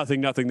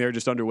 Nothing there,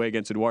 just underway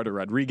against Eduardo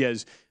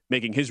Rodriguez,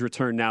 making his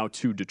return now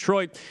to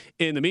Detroit.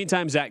 In the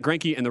meantime, Zach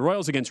Greinke and the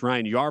Royals against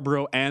Ryan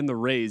Yarbrough and the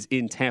Rays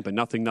in Tampa.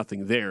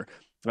 Nothing there.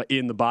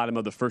 In the bottom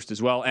of the first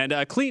as well. And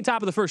a clean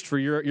top of the first for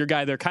your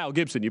guy there, Kyle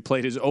Gibson. You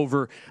played his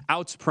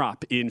over-outs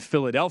prop in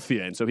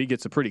Philadelphia, and so he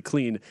gets a pretty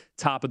clean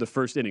top of the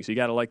first inning. So you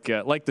got to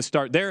like the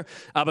start there.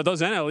 But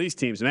those NL East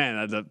teams,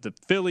 man, the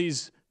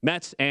Phillies,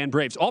 Mets, and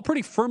Braves, all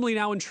pretty firmly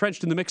now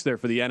entrenched in the mix there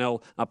for the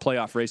NL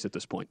playoff race at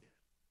this point.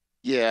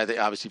 Yeah,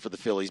 obviously for the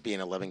Phillies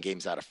being 11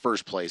 games out of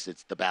first place,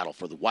 it's the battle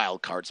for the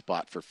wild card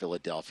spot for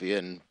Philadelphia.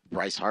 And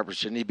Bryce Harper,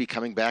 shouldn't he be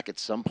coming back at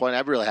some point? I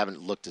really haven't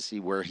looked to see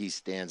where he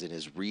stands in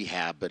his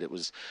rehab, but it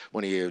was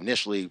when he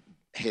initially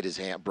hit his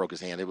hand, broke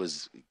his hand. It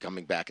was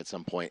coming back at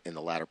some point in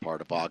the latter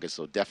part of August,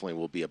 so definitely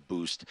will be a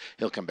boost.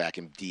 He'll come back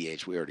in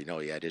DH. We already know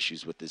he had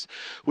issues with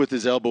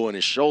his elbow and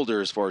his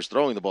shoulder as far as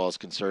throwing the ball is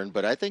concerned.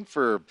 But I think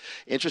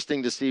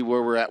interesting to see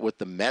where we're at with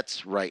the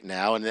Mets right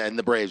now and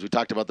the Braves. We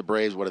talked about the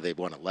Braves. What have they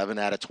won? 11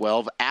 out of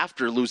 12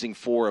 after losing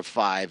 4 of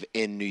 5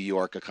 in New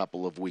York a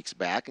couple of weeks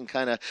back, and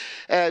kind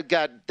of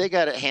got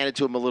it handed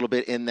to them a little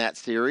bit in that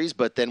series.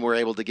 But then we're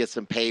able to get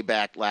some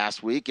payback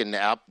last week, and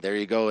there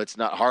you go. It's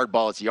not hard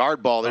ball, it's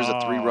yard ball. There's a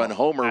 3-run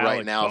homer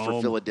right now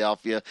for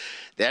Philadelphia.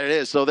 That it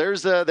is. So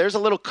there's a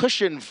little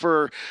cushion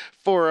for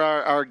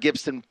our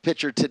Gibson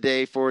pitcher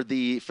today for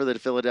the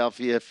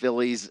Philadelphia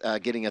Phillies,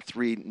 getting a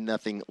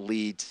 3-0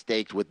 lead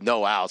staked with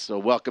no outs. So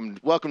welcome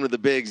to the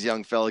bigs,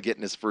 young fella,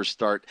 getting his first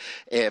start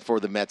for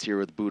the Mets here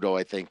with Budo,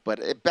 I think.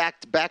 But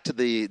back to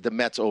the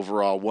Mets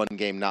overall, one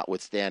game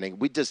notwithstanding.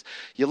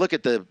 You look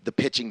at the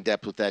pitching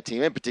depth with that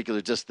team, in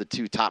particular just the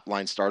 2 top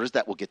line starters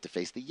that will get to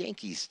face the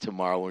Yankees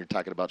tomorrow when we're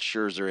talking about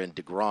Scherzer and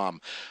DeGrom.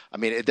 I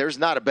mean, there's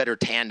not a better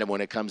tandem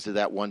when it comes to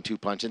that 1-2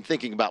 punch and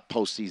thinking about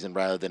postseason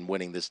rather than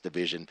winning this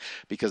division.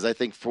 Because I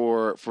think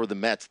for the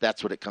Mets,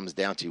 that's what it comes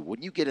down to.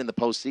 When you get in the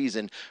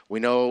postseason, we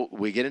know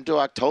we get into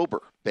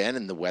October, Ben,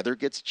 and the weather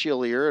gets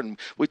chillier. And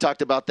we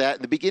talked about that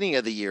in the beginning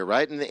of the year,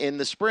 right? In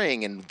the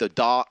spring, and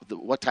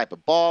what type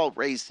of ball,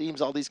 raised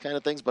seams, all these kind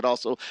of things, but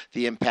also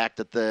the impact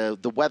that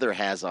the weather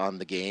has on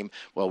the game.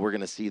 Well, we're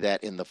going to see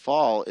that in the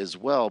fall as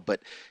well.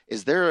 But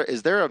is there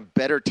a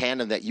better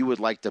tandem that you would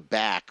like to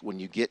back when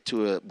you get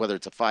to whether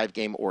it's a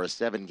 5-game or a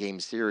 7-game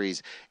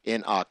series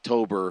in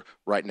October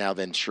right now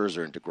than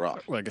Scherzer and DeGrom?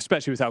 Like,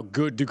 especially with how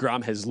good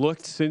DeGrom has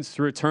looked since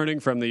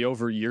returning from the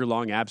over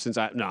year-long absence.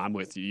 I'm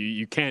with you.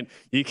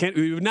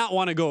 You would not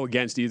want to go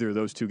against either of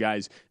those two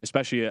guys,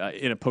 especially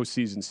in a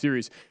postseason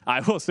series. I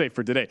will say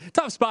for today,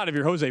 tough spot if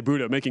you're Jose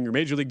Budo making your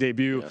major league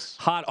debut. Yes.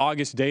 Hot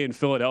August day in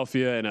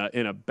Philadelphia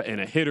in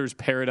a hitter's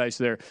paradise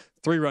there.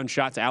 3-run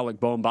shot to Alec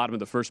Bohm, bottom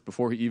of the first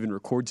before he even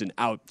records an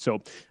out. So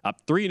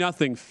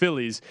 3-0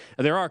 Phillies.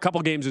 There are a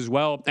couple games as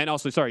well. And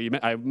also, sorry,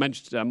 I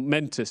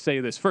meant to say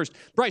this first.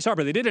 Bryce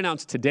Harper, they did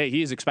announce today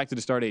he is expected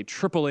to start a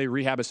AAA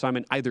rehab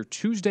assignment either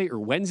Tuesday or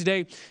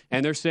Wednesday.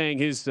 And they're saying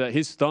his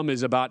thumb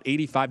is about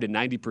 85 to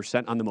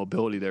 90% on the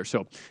mobility there.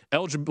 So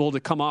eligible to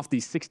come off the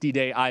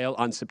 60-day IL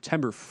on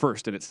September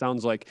 1st. And it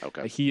sounds like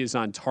he is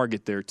on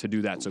target there to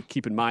do that. So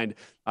keep in mind,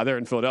 there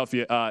in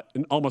Philadelphia,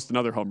 almost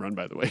another home run,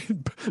 by the way.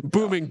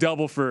 Booming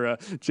double for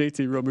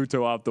JT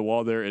Realmuto off the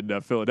wall there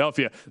in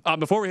Philadelphia.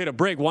 Before we hit a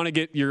break, want to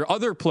get your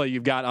other play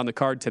you've got on the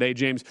card today,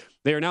 James.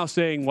 They are now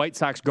saying White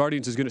Sox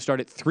Guardians is going to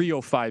start at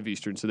 3:05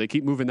 Eastern, so they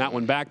keep moving that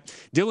one back.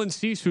 Dylan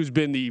Cease, who's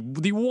been the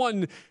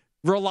one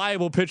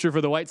reliable pitcher for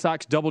the White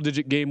Sox,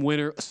 double-digit game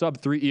winner,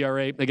 sub-3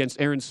 ERA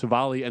against Aaron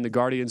Savali and the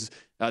Guardians.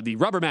 The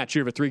rubber match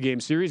here of a 3-game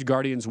series.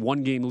 Guardians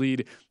 1-game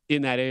lead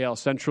in that AL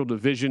Central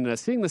Division.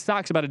 Seeing the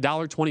Sox about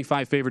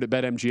 $1.25 favorite at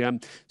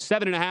BetMGM.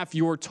 7.5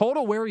 your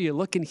total. Where are you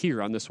looking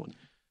here on this one?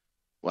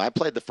 Well, I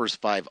played the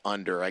first 5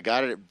 under. I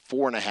got it at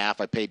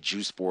 4.5. I paid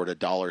juice for it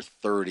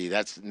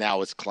 $1.30. Now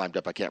it's climbed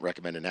up. I can't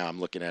recommend it now. I'm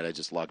looking at it. I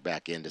just logged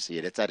back in to see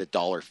it. It's at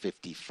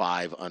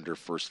 $1.55 under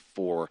first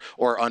 4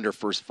 or under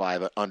first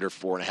 5 under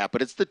 4.5.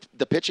 But it's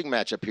the pitching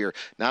matchup here.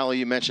 Not only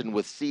you mentioned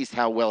with Cease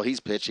how well he's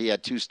pitched. He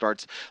had 2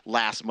 starts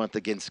last month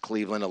against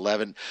Cleveland.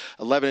 11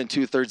 and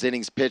 2/3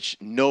 innings pitched.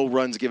 No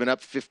runs given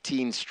up.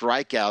 15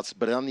 strikeouts.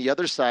 But on the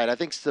other side, I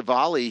think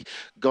Savali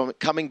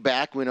coming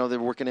back. We know they're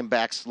working him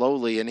back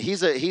slowly, and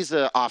he's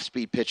a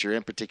off-speed pitcher,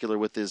 in particular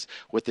with his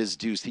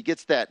deuce. He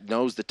gets that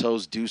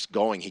nose-to-toes deuce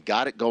going. He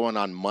got it going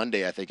on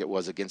Monday, I think it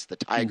was, against the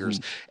Tigers.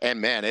 Mm-hmm.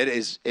 And, man, it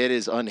is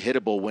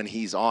unhittable when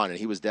he's on, and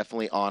he was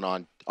definitely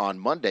on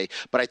Monday.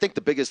 But I think the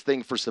biggest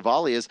thing for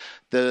Savali is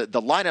the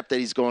lineup that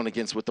he's going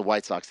against with the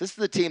White Sox. This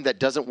is a team that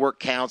doesn't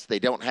work counts. They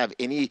don't have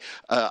any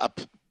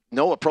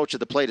no approach at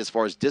the plate as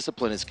far as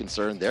discipline is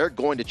concerned. They're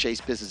going to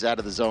chase pitches out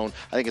of the zone.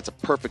 I think it's a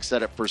perfect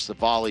setup for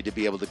Savali to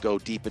be able to go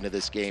deep into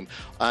this game.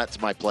 That's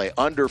my play.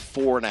 Under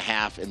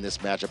 4.5 in this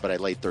matchup, but I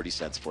laid 30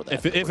 cents for that.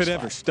 If it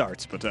ever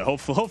starts, but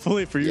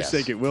hopefully for your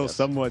sake it will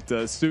somewhat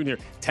soon here.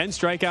 10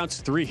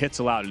 strikeouts, 3 hits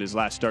allowed in his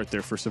last start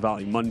there for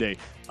Savali Monday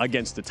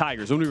against the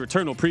Tigers. When we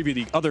return, we'll preview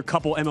the other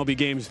couple MLB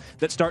games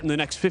that start in the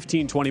next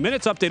 15-20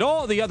 minutes. Update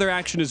all the other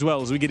action as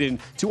well as we get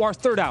into our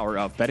third hour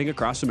of Betting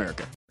Across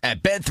America.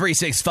 At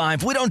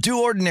Bet365, we don't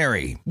do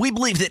ordinary. We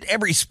believe that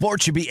every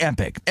sport should be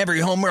epic.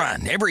 Every home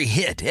run, every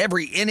hit,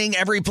 every inning,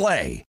 every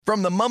play.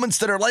 From the moments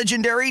that are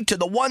legendary to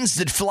the ones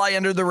that fly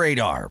under the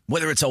radar.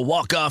 Whether it's a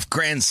walk-off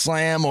grand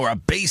slam or a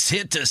base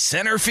hit to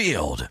center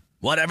field.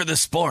 Whatever the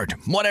sport,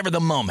 whatever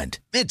the moment.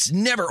 It's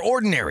never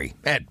ordinary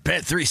at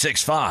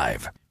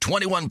Bet365.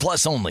 21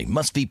 plus only.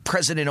 Must be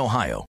present in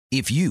Ohio.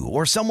 If you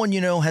or someone you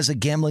know has a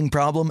gambling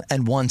problem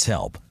and wants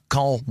help,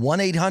 call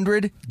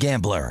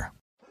 1-800-GAMBLER.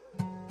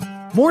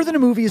 More Than a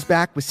Movie is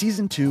back with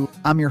Season 2.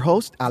 I'm your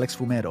host, Alex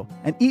Fumero,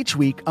 and each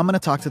week I'm going to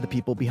talk to the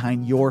people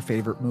behind your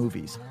favorite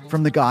movies.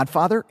 From The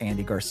Godfather,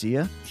 Andy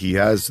Garcia. He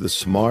has the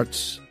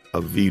smarts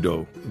of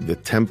Vito, the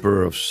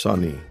temper of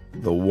Sonny,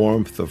 the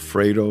warmth of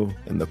Fredo,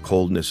 and the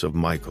coldness of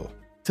Michael.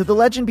 to the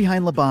legend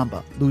behind La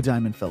Bamba, Lou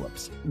Diamond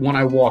Phillips. When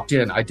I walked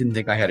in, I didn't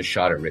think I had a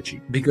shot at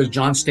Richie because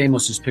John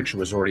Stamos' picture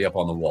was already up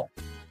on the wall.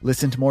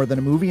 Listen to More Than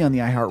a Movie on the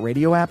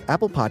iHeartRadio app,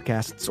 Apple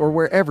Podcasts, or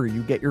wherever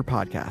you get your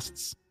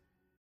podcasts.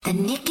 The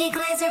Nikki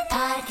Glaser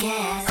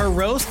Podcast. Her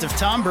roast of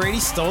Tom Brady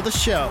stole the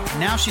show.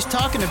 Now she's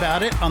talking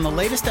about it on the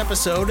latest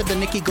episode of the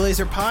Nikki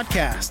Glaser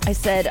Podcast. I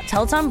said,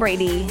 tell Tom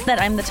Brady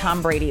that I'm the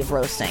Tom Brady of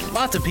roasting.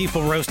 Lots of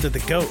people roasted the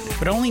GOAT,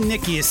 but only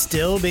Nikki is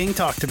still being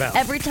talked about.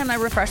 Every time I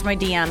refresh my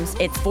DMs,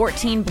 it's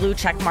 14 blue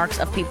check marks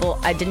of people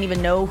I didn't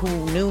even know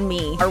who knew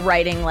me are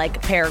writing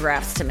like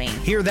paragraphs to me.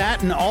 Hear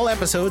that in all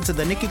episodes of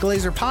the Nikki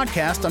Glaser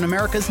Podcast on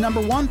America's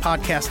 #1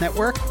 podcast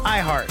network,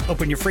 iHeart.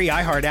 Open your free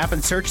iHeart app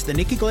and search the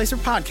Nikki Glaser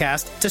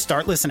Podcast to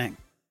start listening.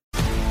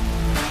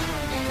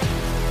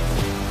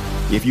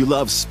 If you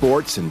love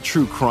sports and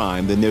true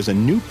crime, then there's a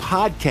new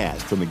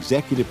podcast from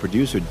executive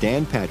producer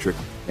Dan Patrick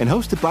and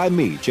hosted by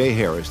me, Jay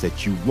Harris,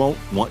 that you won't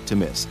want to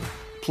miss.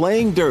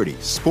 Playing Dirty: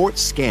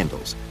 Sports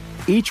Scandals.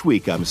 Each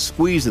week, I'm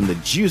squeezing the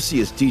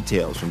juiciest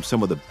details from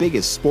some of the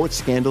biggest sports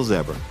scandals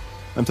ever.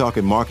 I'm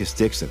talking Marcus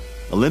Dixon,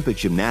 Olympic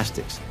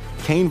gymnastics,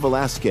 Cain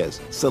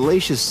Velasquez,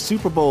 salacious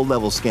Super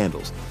Bowl-level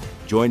scandals.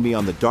 Join me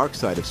on the dark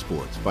side of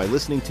sports by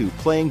listening to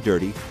Playing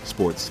Dirty: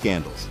 Sports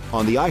Scandals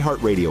on the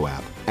iHeartRadio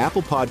app,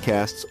 Apple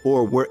Podcasts,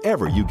 or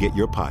wherever you get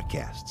your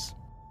podcasts.